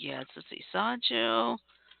he gets. Let's see. Sancho.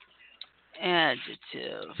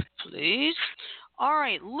 Adjective, please. All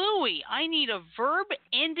right, Louis. I need a verb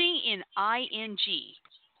ending in ing,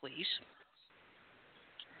 please.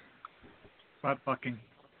 Butt fucking.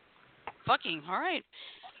 Fucking. All right.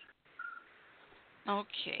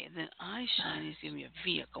 Okay. Then I shine. He's giving me a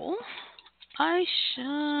vehicle. I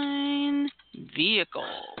shine vehicle,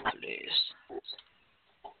 please.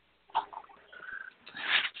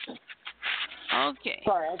 Okay.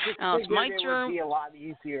 Sorry, I just Now it's figured my it turn. would be a lot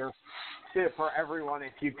easier for everyone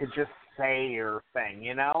if you could just say your thing,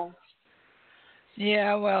 you know?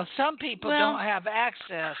 Yeah, well, some people don't have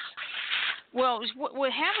access. Well,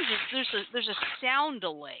 what happens is there's a sound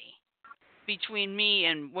delay between me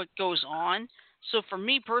and what goes on. So for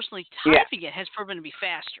me personally, typing it has proven to be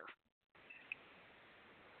faster.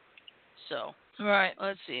 So Right.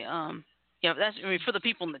 let's see. Yeah, that's for the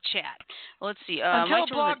people in the chat. Let's see. Until my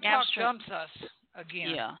turn Blog is Talk abstract. jumps us again.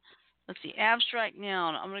 Yeah. Let's see. Abstract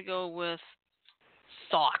noun. I'm gonna go with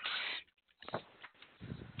thought.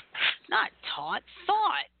 Not taught.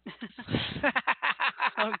 Thought.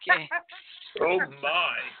 Okay. Oh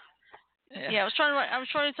my. Yeah, I was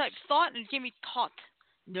trying to type thought and it gave me taught.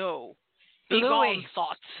 No. Big Louis.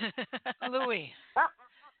 thoughts. Louis,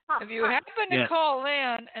 if you happen to call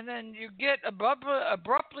in and then you get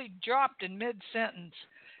abruptly dropped in mid-sentence,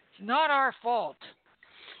 it's not our fault.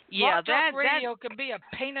 Yeah, Blog Talk radio can be a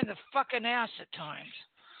pain in the fucking ass at times.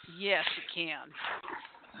 Yes, it can.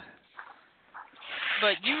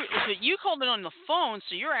 But you called in on the phone,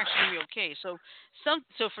 so you're actually gonna be okay. So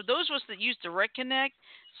for those of us that use Direct Connect,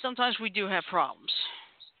 sometimes we do have problems.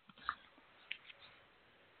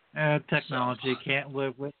 Technology can't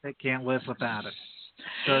live with it, can't live without it.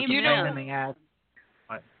 So it's Amen. a pain in the ass.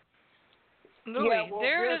 Louis,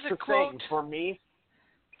 there is a quote. Thing.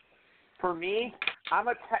 For me, I'm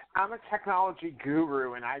a technology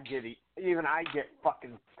guru, and I get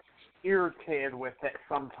fucking irritated with it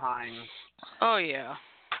sometimes. Oh yeah.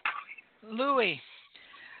 Louis,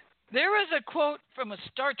 there is a quote from a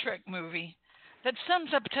Star Trek movie that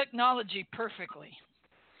sums up technology perfectly.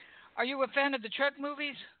 Are you a fan of the Trek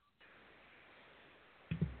movies?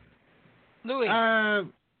 Louis. I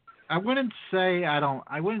wouldn't say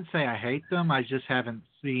I hate them. I just haven't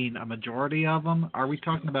seen a majority of them. Are we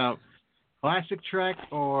talking about classic Trek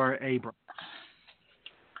or Abrams?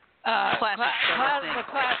 Classic.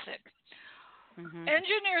 Mm-hmm.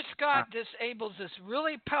 Engineer Scott disables this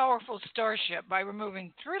really powerful starship by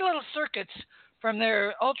removing 3 little circuits from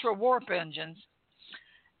their ultra warp engines,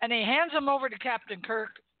 and he hands them over to Captain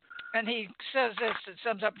Kirk, and he says this, it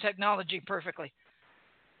sums up technology perfectly.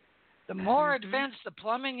 The more advanced the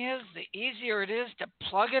plumbing is, the easier it is to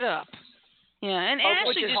plug it up. Yeah, and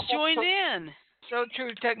Ashley just joined in. So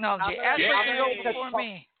true technology. Ashley can go before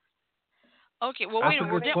me. Okay, well wait a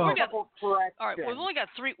minute. All right, we've only got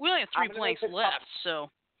 3. We only have 3 blanks left. So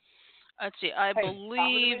let's see. I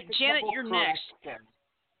believe Janet, you're next.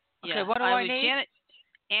 Okay, what do I need? Janet,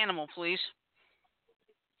 animal, please.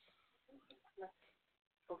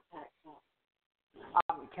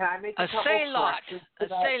 Can I make a Sailot? A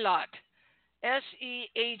Sailot.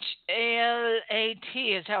 Sehalat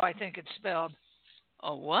is how I think it's spelled.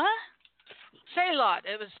 A what? Sailot.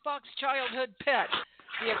 It was Spock's childhood pet.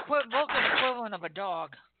 The Vulcan equivalent of a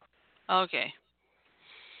dog. Okay.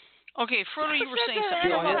 Okay, Frodo, you were saying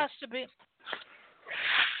something. Animal has to be.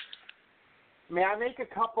 May I make a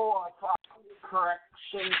couple of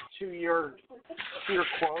corrections to your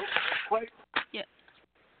quote, quick? Yeah.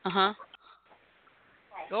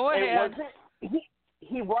 Go ahead.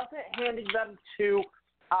 He wasn't handing them to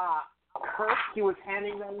Kirk. He was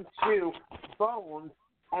handing them to Bones,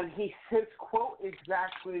 and his quote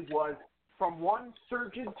exactly was, "From one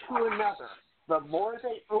surgeon to another, the more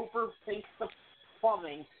they overface the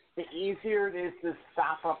plumbing, the easier it is to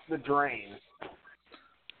stop up the drain."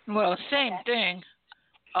 Well, same thing.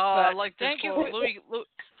 I like this quote. Louis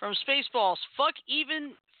from Spaceballs.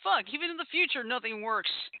 Even in the future, nothing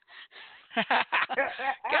works. Got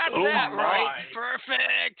that right.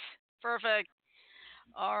 Perfect.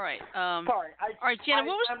 All right. Sorry. All right, Janet.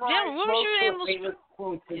 What was your animal?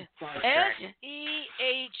 Sehalat.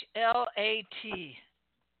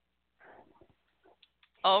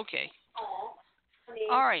 Okay.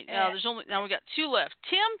 All right. Now we got 2 left.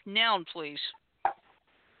 Tim, noun, please.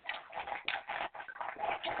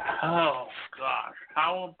 Oh gosh.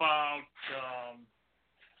 How about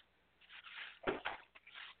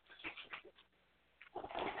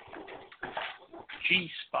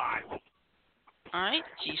G-spot? All right,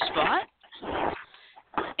 G-spot.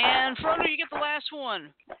 And Frodo, you get the last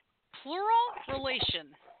one. Plural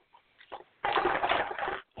relation.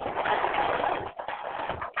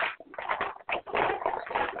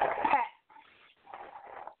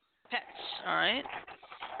 Pets. All right.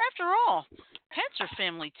 After all, pets are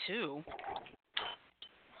family too.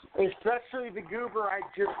 Especially the goober I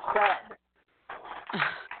just said.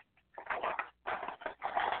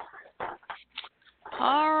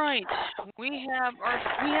 All right, we have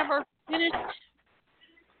our finished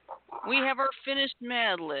we have our finished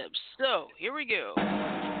Mad Libs. So, here we go.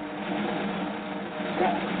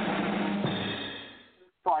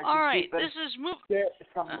 So I All can right, keep it- this is get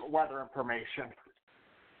some weather information.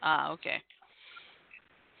 okay.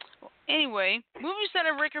 Well, anyway, movies that I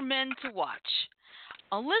recommend to watch.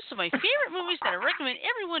 A list of my favorite movies that I recommend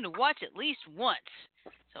everyone to watch at least once.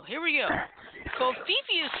 So here we go.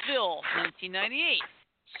 Covfefeusville, 1998.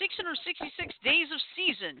 666 Days of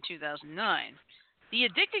Season, 2009. The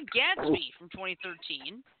Addicted Gatsby from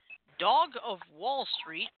 2013. Dog of Wall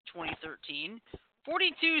Street, 2013.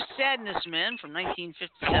 42 Sadness Men from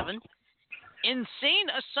 1957. Insane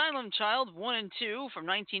Asylum Child 1 and 2 from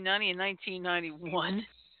 1990 and 1991.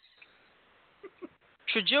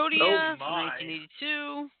 Tragedia from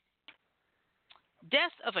 1982.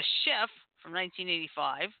 Death of a Chef from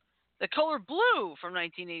 1985. The Color Blue from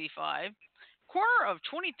 1985. Corner of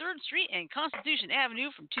 23rd Street and Constitution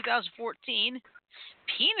Avenue from 2014.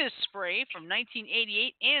 Penis Spray from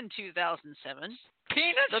 1988 and 2007.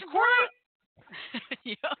 Penis The spray? Corner.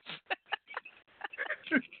 Yep.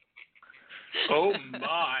 Oh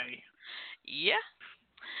my. Yeah.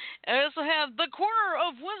 I also have The Corner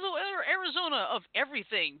of Winslow, Arizona of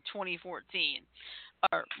Everything 2014.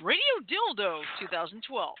 Radio Dildo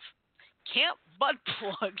 2012. Camp Butt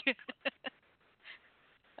Plug.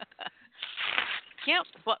 Camp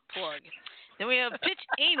Butt Plug. Then we have Pitch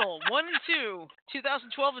Anal 1 and 2,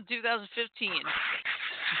 2012 and 2015.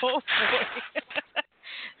 Oh boy.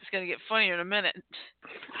 It's going to get funnier in a minute.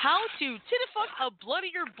 How to Titty-Fuck a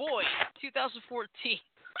Bloodier Boy 2014.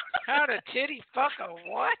 How to titty fuck a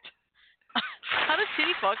what? How to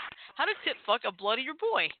tit fuck a bloodier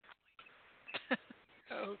boy.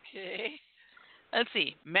 Okay. Let's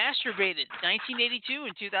see. Masturbated, 1982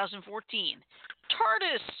 and 2014.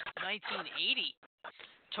 TARDIS, 1980.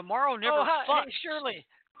 Tomorrow Never Fucks. Hey, Shirley.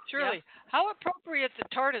 Yeah. How appropriate the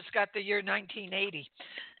TARDIS got the year 1980.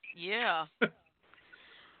 Yeah.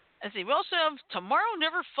 Let's see. We also have Tomorrow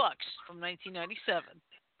Never Fucks from 1997.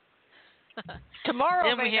 Tomorrow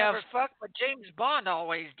Then may we have- never fuck, but James Bond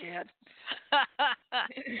always did.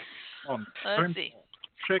 Let's see.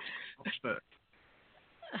 Trick.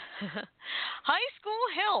 High School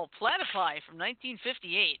Hell, Platypi from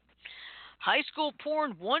 1958. High School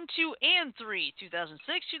Porn 1, 2, and 3,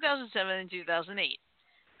 2006, 2007, and 2008.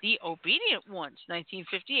 The Obedient Ones,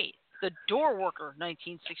 1958. The Door Worker,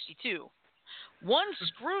 1962. One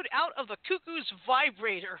Screwed Out of the Cuckoo's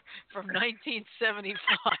Vibrator from 1975.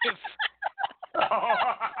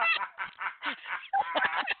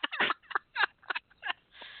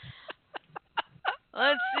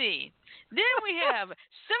 Let's see. Then we have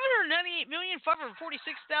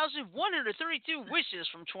 798,546,132 wishes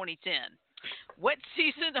from 2010. Wet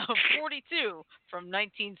Season of 42 from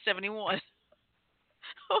 1971.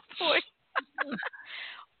 Oh boy.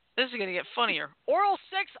 This is going to get funnier. Oral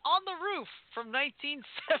Sex on the Roof from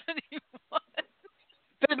 1971.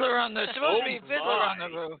 Fiddler on the supposed to be Fiddler on the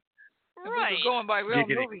Roof. Right. We're going by real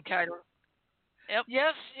movie title. Yep.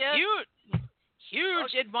 Yes.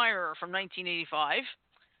 Huge Admirer from 1985.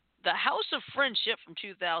 The House of Friendship from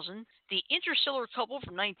 2000. The Interstellar Couple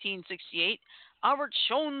from 1968. Albert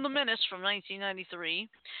Schoen the Menace from 1993.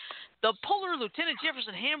 The Polar Lieutenant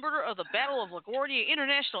Jefferson Hamburger of the Battle of LaGuardia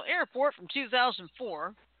International Airport from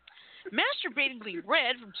 2004. Masturbatingly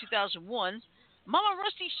Red from 2001. Mama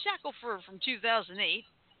Rusty Shackelford from 2008.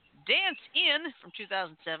 Dance In from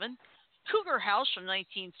 2007. Cougar House from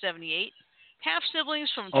 1978. Half Siblings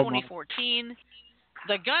from 2014.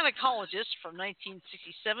 The Gynecologist from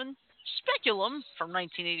 1967. Speculum from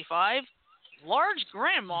 1985. Large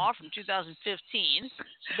Grandma from 2015.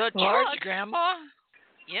 The Large Truck. Grandma?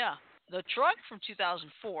 Yeah. The Truck from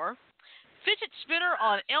 2004. Fidget Spinner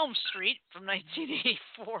on Elm Street from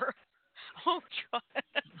 1984. Oh, God.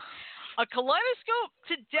 A Kaleidoscope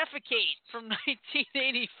to Defecate from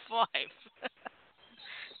 1985.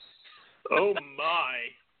 Oh, my.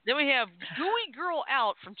 Then we have Gooey Girl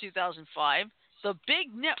Out from 2005. The Big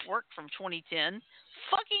Network from 2010.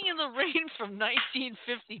 Fucking in the Rain from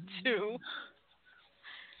 1952.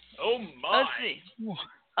 Oh, my. Let's see.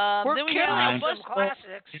 We're Then we killing have some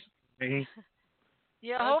classics.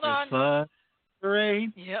 Yeah, hold on.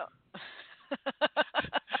 Rain. Yeah.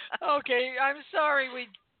 Okay, I'm sorry. We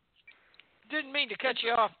didn't mean to cut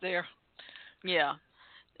you off there. Yeah.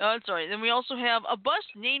 That's all right. Then we also have A Bus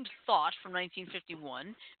Named Thought from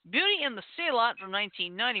 1951. Beauty and the Sailot from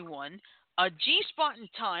 1991. A G-Spot in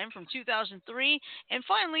Time from 2003. And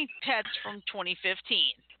finally, Pets from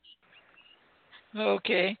 2015.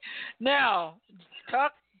 Okay. Now,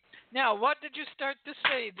 what did you start to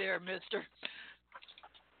say there, mister?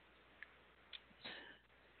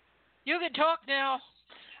 You can talk now.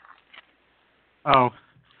 Oh,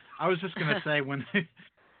 I was just gonna say when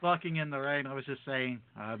fucking in the rain, I was just saying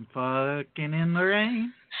I'm fucking in the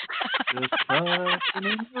rain, just fucking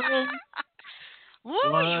in the rain. Louie,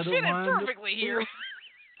 you What a fit in wonderful perfectly here.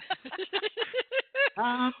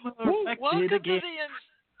 I'm Welcome erected to again.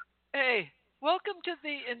 Hey, welcome to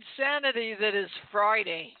the insanity that is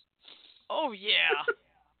Friday. Oh yeah.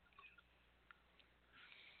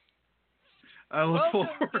 I look Welcome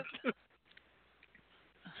forward to.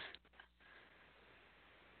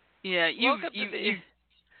 Yeah, Welcome to the.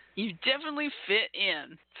 you definitely fit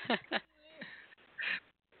in.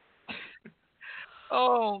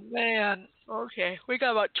 Oh man. Okay, we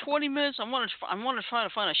got about 20 minutes. I want to try to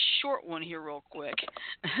find a short one here real quick.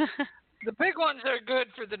 The big ones are good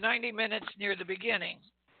for the 90 minutes near the beginning.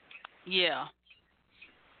 Yeah.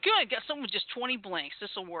 Good. Got someone with just 20 blanks. This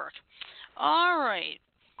will work. All right.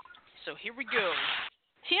 So here we go.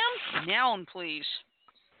 Tim, noun, please.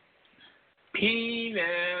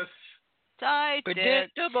 Penis. Tight.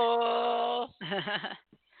 Predictable.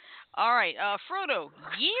 All right. Frodo,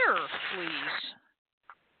 year, please.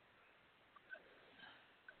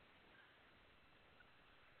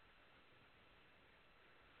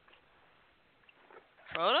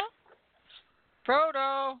 Frodo?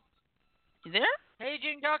 Frodo. You there?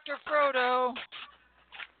 Paging Dr. Frodo.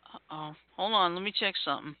 Uh-oh. Hold on. Let me check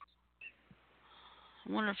something.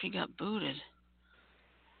 I wonder if he got booted.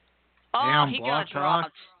 Oh, Damn, he Blog got Talk.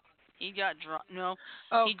 dropped. He got dropped. No,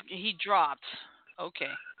 Oh, he dropped. Okay.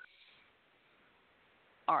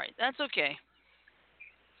 All right, that's okay.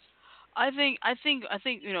 I think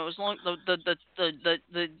you know, as long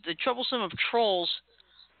the troublesome of trolls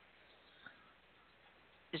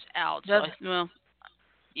is out. So well,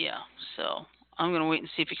 yeah. So I'm gonna wait and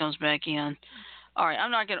see if he comes back in. All right,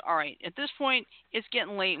 I'm not gonna. All right, at this point, it's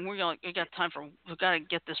getting late, and we got time for. We gotta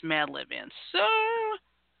get this Mad Lib in. So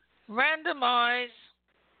randomize.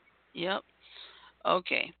 Yep.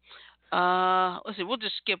 Okay. Let's see. We'll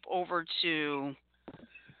just skip over to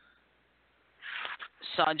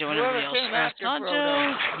Sajo and everybody else. Came after Sajo,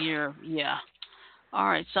 Frodo. year. Yeah. All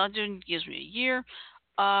right. Sajo gives me a year.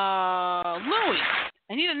 Louie,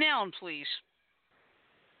 I need a noun, please.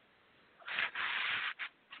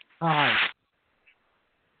 Hi.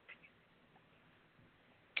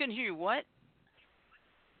 Couldn't hear you. What?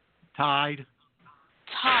 Tide.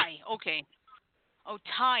 Tie. Okay. Oh,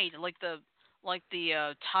 tide, like the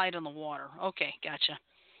tide on the water. Okay, gotcha.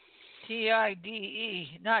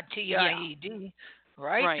 TIDE, not TIED, Yeah.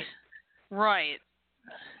 right? Right.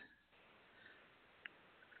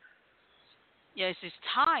 Yeah, it says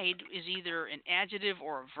tide is either an adjective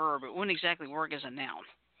or a verb. It wouldn't exactly work as a noun.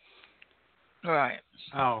 Right.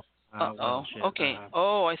 Oh. Oh. Shit. Okay.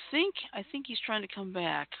 I think he's trying to come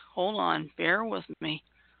back. Hold on. Bear with me.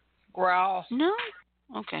 Growl. No.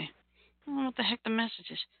 Okay. I don't know what the heck the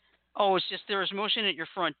message is. Oh, it's just there is motion at your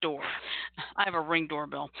front door. I have a Ring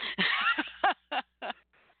doorbell.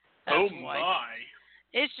 Oh why. my.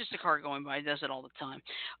 It's just a car going by. It does it all the time.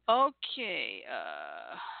 Okay.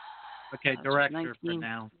 Okay, director for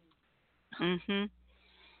now. Mhm.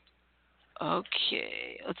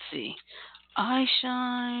 Okay. Let's see. I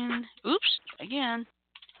shine. Oops. Again.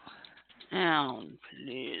 Down,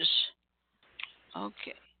 please.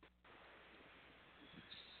 Okay.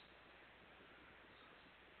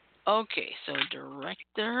 Okay. So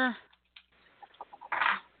director.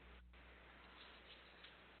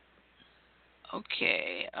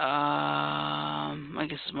 Okay. I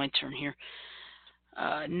guess it's my turn here.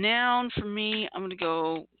 Noun for me, I'm gonna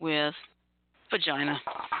go with vagina.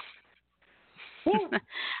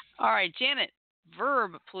 All right, Janet.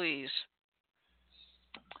 Verb, please.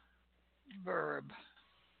 Verb.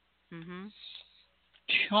 Mhm.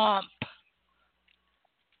 Chomp.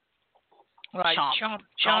 Right. Chomp. Chomp.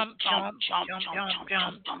 Chomp. Chomp. Chomp. Chomp. Chomp. Chomp.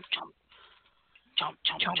 Chomp. Chomp. Chomp. Chomp. Chomp. Chomp.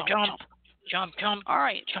 Chomp. Chomp. Chomp. Chomp. Chomp. All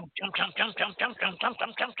right. Chomp. Chomp. Chomp. Chomp. Chomp. Chomp. Chomp. Chomp.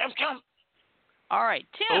 Chomp. Chomp. Chomp. Chomp. All right,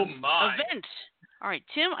 Tim. Oh my. Event. All right,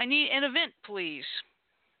 Tim. I need an event, please.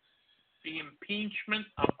 The impeachment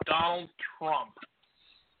of Donald Trump.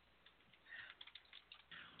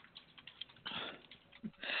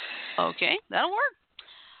 Okay, that'll work.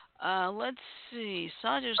 Let's see.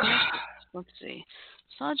 Sajo's next. Let's see.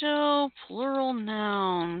 Sajo, plural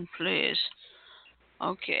noun, please.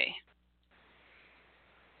 Okay.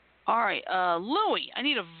 All right. Louie, I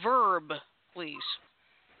need a verb, please.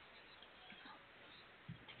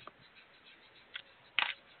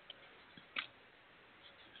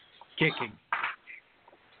 Kicking.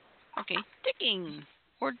 Okay, sticking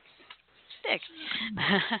or stick.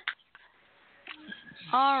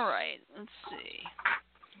 All right. Let's see.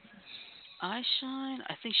 I shine.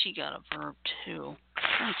 I think she got a verb too.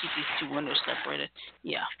 Let me keep these two windows separated.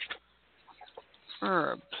 Yeah.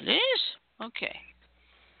 Verb, please. Okay.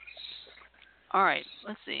 All right.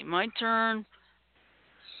 Let's see. My turn.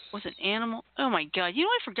 Was an animal? Oh my God! You know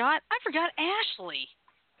what I forgot? I forgot Ashley.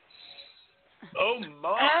 Oh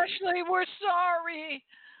my! Ashley, we're sorry.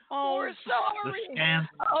 Oh, We're sorry.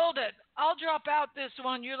 Hold it. I'll drop out this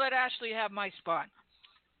one. You let Ashley have my spot.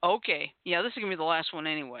 okay. Yeah, this is gonna be the last one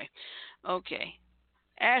anyway. Okay.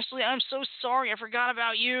 Ashley, I'm so sorry. I forgot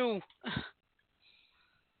about you.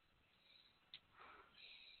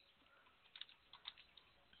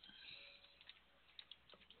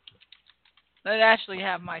 Let Ashley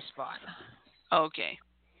have my spot. Okay.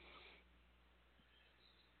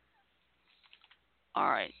 All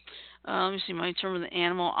right. Let me see. My turn with the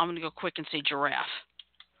animal. I'm gonna go quick and say giraffe.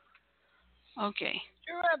 Okay.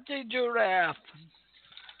 Giraffe.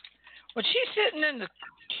 Was she sitting in the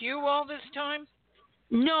queue all this time?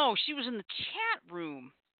 No, she was in the chat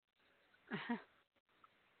room.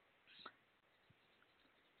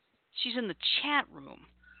 She's in the chat room.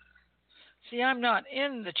 See, I'm not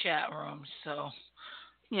in the chat room, so.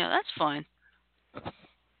 Yeah, that's fine.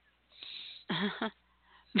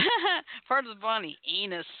 Part of the body,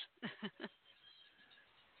 anus.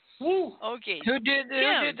 Woo! Okay. Who did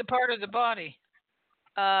the part of the body?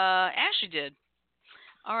 Ashley did.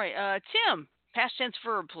 All right, Tim, past tense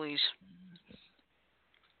verb, please.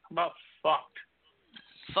 How about fucked?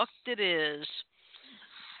 Fucked it is.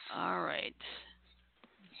 All right.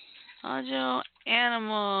 Audio,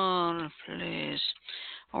 animal, please.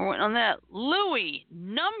 All right, on that. Louie,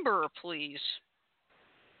 number, please.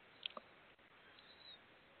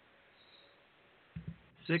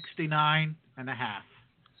 69 and a half.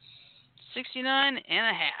 69 and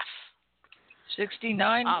a half.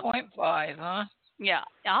 69.5, huh? Yeah,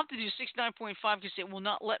 I'll have to do 69.5 because it will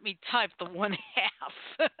not let me type the 1/2.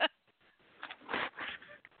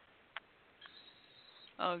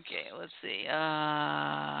 Okay, let's see.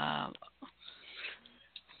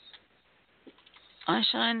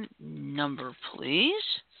 Einstein number,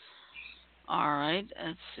 please. All right,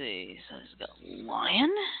 let's see. So he's got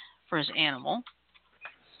lion for his animal.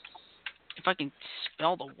 If I can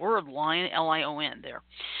spell the word lion, Lion there.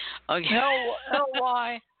 Okay.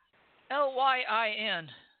 Lyin.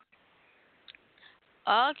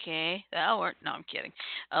 Okay, that'll work. No, I'm kidding.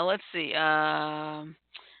 Let's see.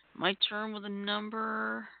 My turn with a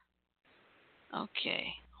number.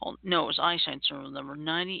 Okay. No, it was Einstein's turn with number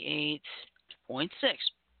 98.6,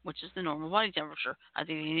 which is the normal body temperature. I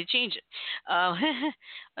think they need to change it.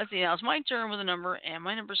 Let's see. Now it's my turn with a number, and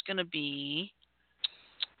my number is going to be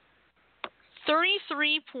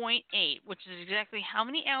 33.8, which is exactly how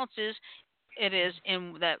many ounces it is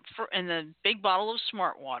in the big bottle of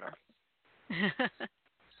Smart Water.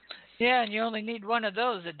 Yeah, and you only need one of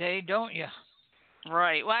those a day, don't you?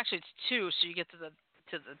 Right. Well, actually, it's two, so you get to the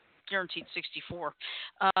guaranteed 64.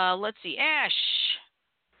 Let's see. Ash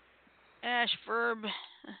verb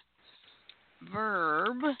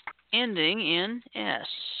ending in S.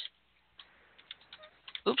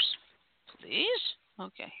 Oops. Please.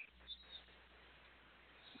 Okay.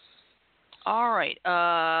 All right.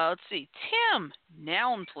 Let's see. Tim,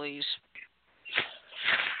 noun, please.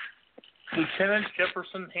 Lieutenant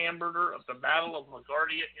Jefferson Hamburger of the Battle of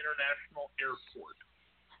LaGuardia International Airport.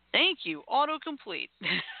 Thank you. Autocomplete.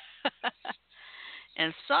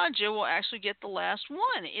 And Saja will actually get the last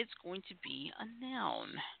one. It's going to be a noun.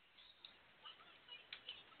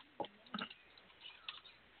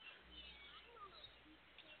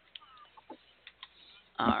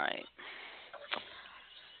 All right.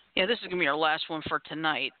 Yeah, this is going to be our last one for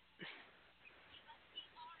tonight.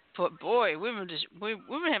 But boy, we've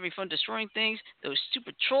been having fun destroying things. Those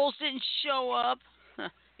stupid trolls didn't show up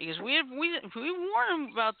because we warned them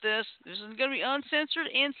about this. This is going to be uncensored,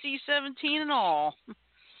 NC-17 and all.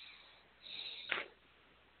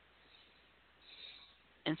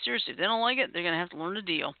 And seriously, if they don't like it, they're going to have to learn the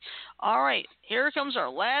deal. All right, here comes our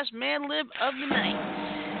last Mad Lib of the night.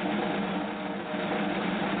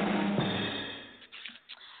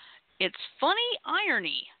 It's funny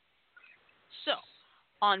irony. So,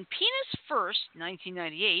 on Penis 1st,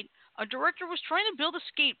 1998, a director was trying to build a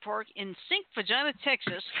skate park in Sink Vagina,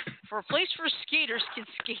 Texas, for a place where skaters can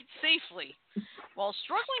skate safely. While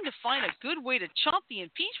struggling to find a good way to chomp the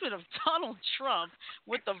impeachment of Donald Trump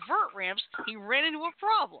with the vert ramps, he ran into a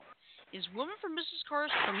problem. His woman from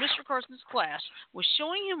Mr. Carson's class was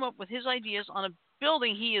showing him up with his ideas on a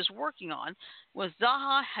building he is working on with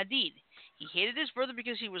Zaha Hadid. He hated his brother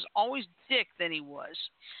because he was always dick than he was.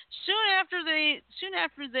 Soon after they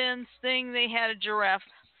had a giraffe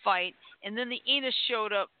fight, and then the anus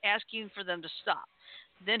showed up asking for them to stop.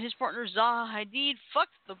 Then his partner Zaha Hadid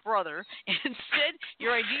fucked the brother and said,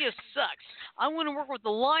 "Your idea sucks. I'm going to work with the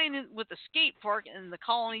line with the skate park in the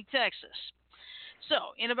Colony, Texas."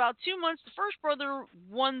 So, in about 2 months, the first brother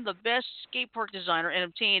won the best skate park designer and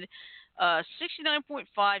obtained $69.5,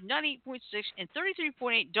 $98.6, and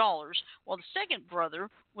 $33.8, while the second brother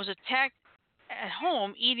was attacked at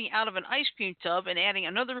home eating out of an ice cream tub and adding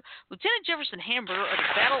another Lieutenant Jefferson hamburger at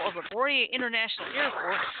the Battle of LaGuardia International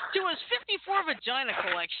Airport to his 54 vagina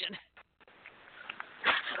collection.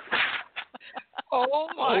 Oh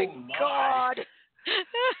my God.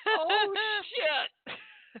 Oh shit.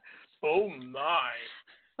 Oh my.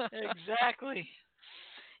 Exactly.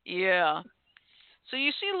 Yeah. So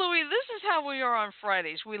you see, Louis, this is how we are on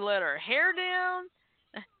Fridays. We let our hair down.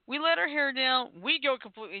 We go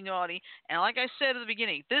completely naughty. And like I said at the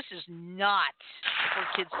beginning, this is not for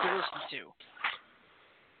kids to listen to.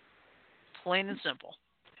 Plain and simple.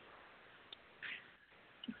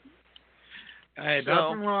 Hey, So,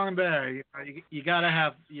 nothing wrong there. You gotta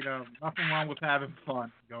have, nothing wrong with having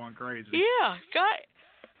fun, going crazy. yeah,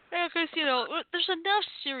 because there's enough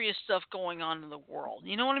serious stuff going on in the world.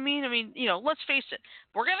 You know what I mean? Let's face it.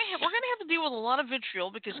 We're gonna have to deal with a lot of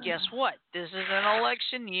vitriol because guess what? This is an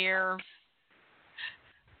election year.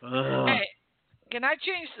 Hey, can I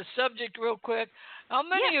change the subject real quick? How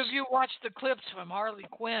many Yes. of you watch the clips from Harley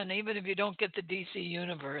Quinn, even if you don't get the DC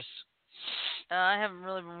universe? I haven't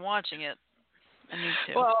really been watching it. I need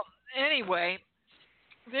to. Well, anyway,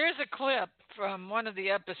 there's a clip from one of the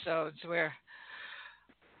episodes where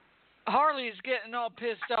Harley's getting all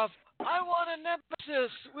pissed off. I want a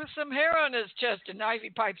nemesis with some hair on his chest, and Ivy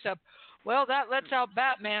pipes up. Well, that lets out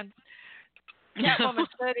Batman. Catwoman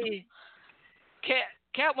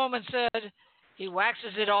said he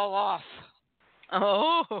waxes it all off.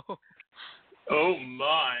 Oh. Oh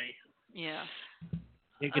my. Yeah.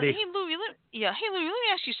 Hey, Louie, let me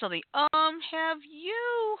ask you something.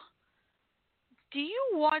 Do you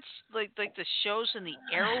watch like the shows in the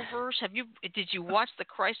Arrowverse? Did you watch the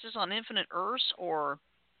Crisis on Infinite Earths, or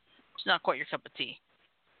it's not quite your cup of tea?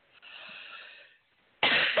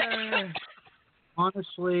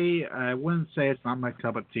 Honestly, I wouldn't say it's not my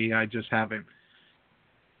cup of tea. I just haven't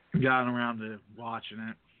gotten around to watching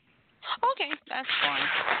it. Okay, that's fine.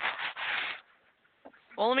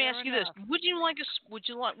 Well, let me ask you this: Would you mind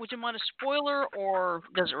a spoiler, or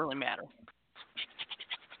does it really matter?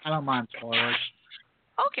 I don't mind spoilers.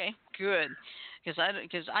 Okay, good.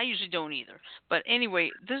 Because I usually don't either. But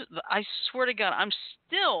anyway, I swear to God, I'm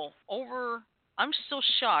still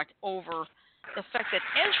shocked over the fact that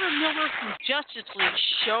Ezra Miller from Justice League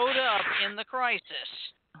showed up in the Crisis.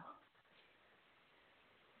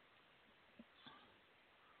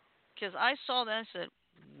 Because I saw that and said,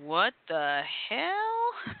 "What the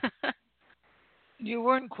hell?" You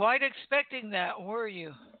weren't quite expecting that, were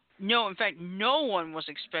you? No, in fact, no one was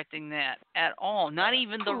expecting that at all. Not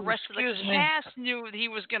even the rest of the cast knew that he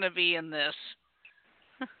was going to be in this.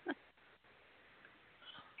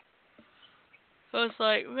 I was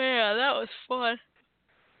like, man, that was fun.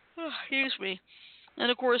 Oh, excuse me.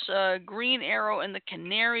 And of course, Green Arrow and the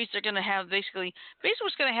Canaries are going to have basically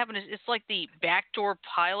what's going to happen is it's like the backdoor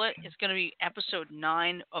pilot. It's going to be episode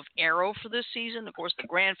 9 of Arrow for this season. Of course, the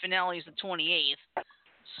grand finale is the 28th.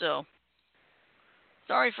 So.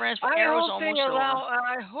 Sorry, friends, but Arrow's almost over.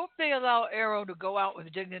 I hope they allow Arrow to go out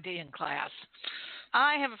with dignity and class.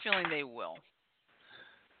 I have a feeling they will.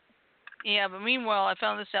 Yeah, but meanwhile, I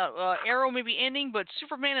found this out. Arrow may be ending, but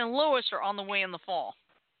Superman and Lois are on the way in the fall.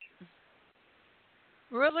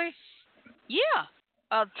 Really?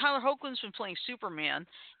 Yeah. Tyler Hoechlin's been playing Superman,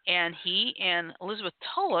 and he and Elizabeth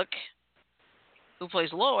Tulloch, who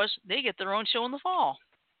plays Lois, they get their own show in the fall.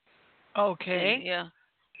 Okay. Yeah.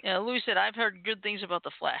 Yeah, Louis said I've heard good things about the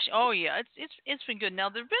Flash. Oh yeah, it's been good. Now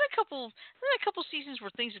there've been a couple seasons where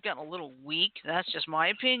things have gotten a little weak. That's just my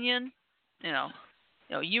opinion.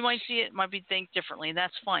 You might see it, might be think differently, and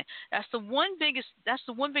that's fine. That's the one biggest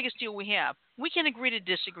deal we have. We can agree to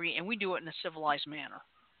disagree, and we do it in a civilized manner.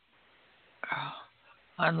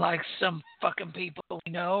 Unlike some fucking people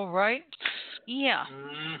we know, right? Yeah.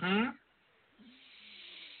 Mhm.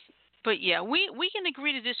 But yeah, we can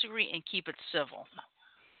agree to disagree and keep it civil.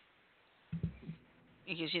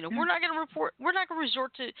 Because we're not going to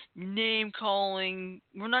resort to name calling.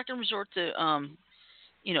 We're not going to resort to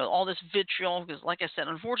all this vitriol. Because, like I said,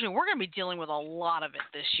 unfortunately, we're going to be dealing with a lot of it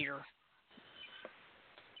this year.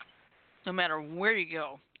 No matter where you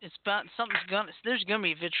go, there's going to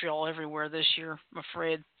be vitriol everywhere this year. I'm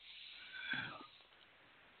afraid.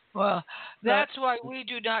 Well, that's why we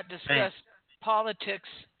do not discuss politics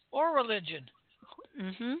or religion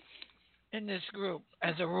Mm-hmm. in this group,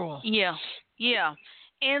 as a rule. Yeah.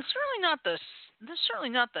 And certainly not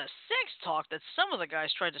the sex talk that some of the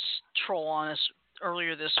guys tried to troll on us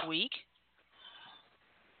earlier this week.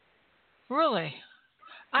 Really?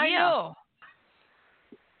 I Yeah. know.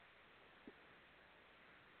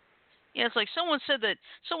 Yeah, it's like someone said that.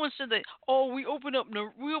 Oh, we opened up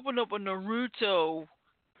a Naruto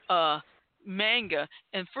manga,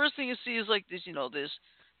 and first thing you see is like this,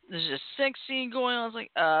 there's a sex scene going on. I was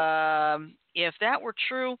like, if that were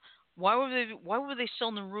true, why would they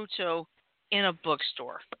sell Naruto in a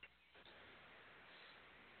bookstore?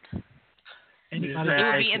 Anybody It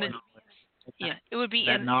would be in a it would be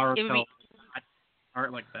that in Naruto it would be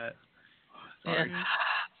art like that. Yeah. Sorry.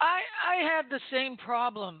 I had the same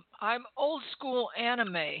problem. I'm old school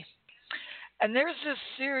anime, and there's this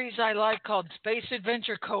series I like called Space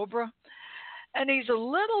Adventure Cobra, and he's a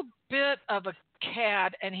little bit of a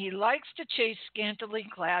cad, and he likes to chase scantily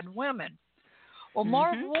clad women. Well,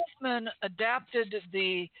 Marv Wolfman adapted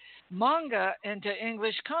the manga into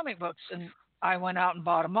English comic books, and I went out and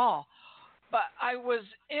bought them all. But I was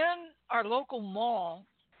in our local mall,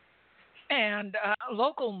 and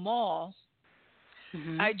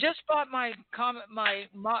I just bought my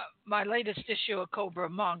latest issue of Cobra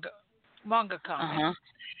manga comic,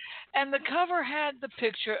 and the cover had the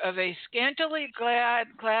picture of a scantily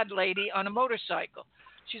clad lady on a motorcycle.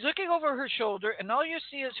 She's looking over her shoulder, and all you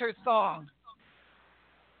see is her thong.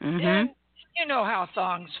 And you know how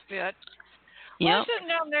thongs fit. Well, I'm sitting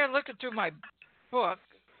down there looking through my book,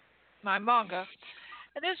 my manga,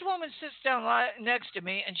 and this woman sits down next to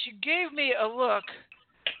me, and she gave me a look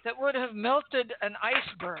that would have melted an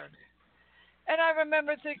iceberg. And I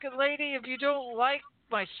remember thinking, lady, if you don't like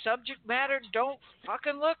my subject matter, don't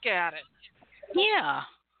fucking look at it. Yeah,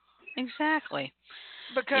 exactly.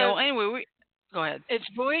 Because anyway, go ahead. It's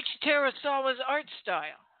Boichi Terasawa's art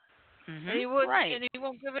style. And he wouldn't, and he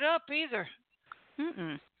won't give it up either.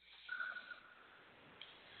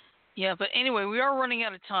 Yeah, but anyway, we are running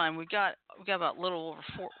out of time. We got about a little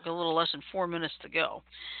less than 4 minutes to go.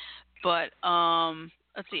 But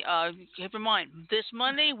let's see. Keep in mind, this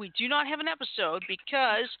Monday we do not have an episode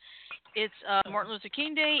because it's Martin Luther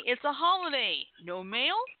King Day. It's a holiday. No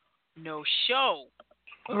mail, no show.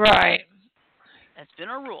 Right. That's been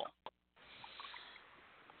our rule.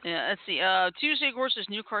 Yeah, let's see. Tuesday, of course, is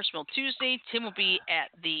New Car Smell Tuesday. Tim will be at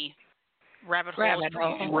the Rabbit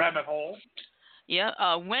Hole.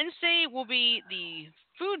 Yeah. Wednesday will be the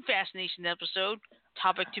Food Fascination episode.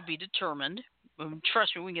 Topic to be determined.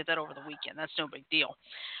 Trust me, we can get that over the weekend. That's no big deal.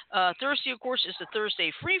 Thursday, of course, is the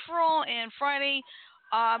Thursday free-for-all. And Friday,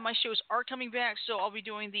 my shows are coming back, so I'll be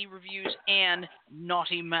doing the reviews and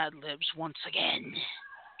Naughty Mad Libs once again.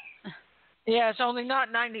 Yeah, it's only not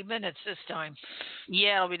 90 minutes this time.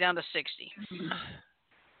 Yeah, it'll be down to 60.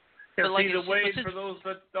 For those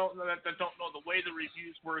that don't know, the way the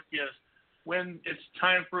reviews work is when it's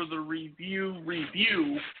time for the review,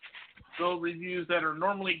 those reviews that are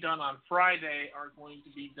normally done on Friday are going to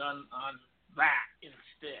be done on that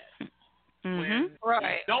instead. When we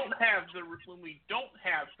don't have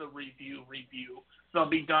the review, they'll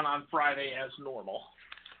be done on Friday as normal.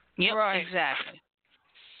 Yep, exactly.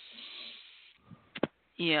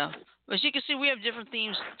 Yeah. As you can see, we have different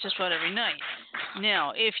themes just about every night.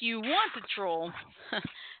 Now, if you want to troll,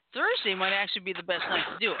 Thursday might actually be the best night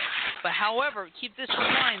to do it. But however, keep this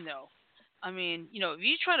in mind, though. I mean, if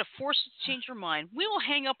you try to force it to change your mind, we will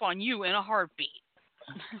hang up on you in a heartbeat.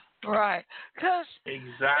 Right. Because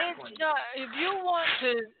exactly. If you want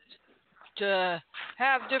to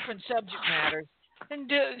have different subject matters, then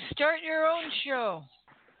start your own show.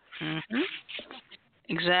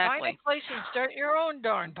 Exactly. Find a place and start your own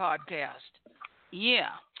darn podcast. Yeah.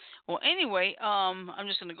 Well, anyway, I'm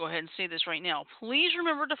just going to go ahead and say this right now. Please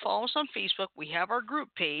remember to follow us on Facebook. We have our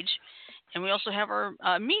group page, and we also have our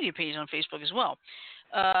media page on Facebook as well.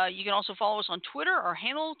 You can also follow us on Twitter. Our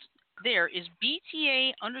handle there is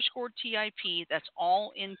BTA_TIP. That's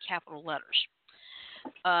all in capital letters.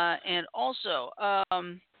 And also,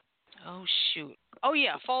 follow our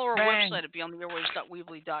website at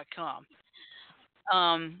beyondtheairwaves.weebly.com.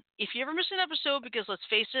 If you ever miss an episode, because let's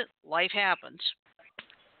face it, life happens,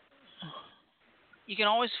 you can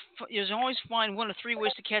always find one of three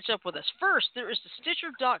ways to catch up with us. First, there is the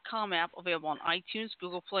Stitcher.com app available on iTunes,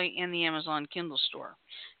 Google Play, and the Amazon Kindle store.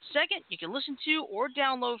 Second, you can listen to or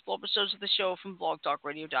download full episodes of the show from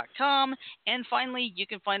blogtalkradio.com. And finally, you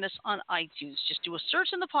can find us on iTunes. Just do a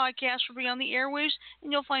search in the podcast for Beyond the Airwaves,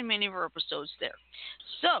 and you'll find many of our episodes there.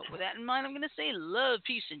 So, with that in mind, I'm going to say love,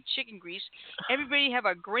 peace, and chicken grease. Everybody have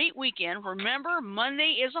a great weekend. Remember,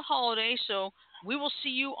 Monday is a holiday, so we will see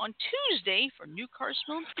you on Tuesday for New Car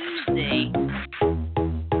Smell Tuesday.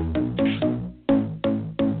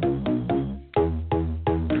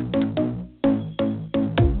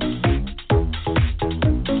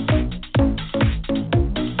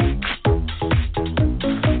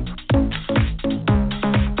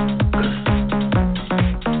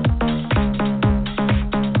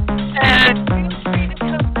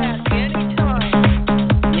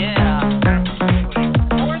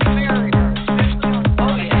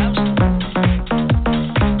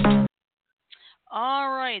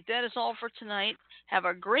 is all for tonight. Have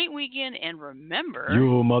a great weekend, and remember...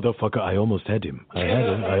 You motherfucker, I almost had him.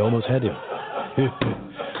 I almost had him.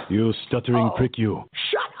 You stuttering prick, you.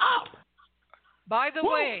 Shut up! By the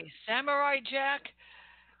way, Samurai Jack,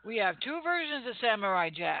 we have two versions of Samurai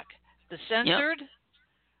Jack. The censored,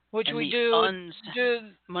 which and we do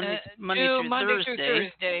Monday through through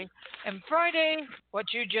Thursday. And Friday, what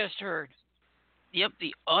you just heard. Yep,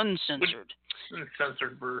 the uncensored.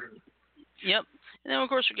 Uncensored version. Yep. And then, of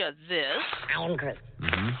course, we got this. I am Groot.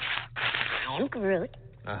 Mm-hmm. I am Groot.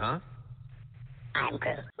 Uh-huh. I'm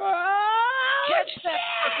Groot. Catch that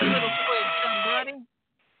fucking little twig, somebody.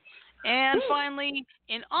 And finally,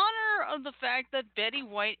 in honor of the fact that Betty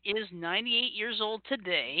White is 98 years old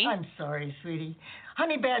today. I'm sorry, sweetie.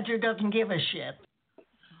 Honey Badger doesn't give a shit.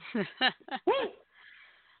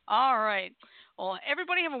 All right. Well,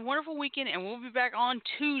 everybody have a wonderful weekend, and we'll be back on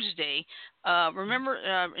Tuesday. Remember,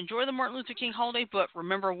 enjoy the Martin Luther King holiday, but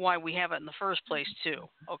remember why we have it in the first place, too,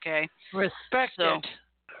 okay? Respect it.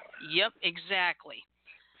 Yep, exactly.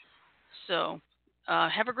 So,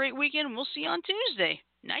 have a great weekend. We'll see you on Tuesday.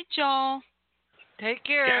 Night, y'all. Take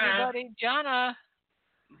care, everybody. Jana.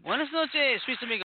 Buenas noches. Sweet amigos.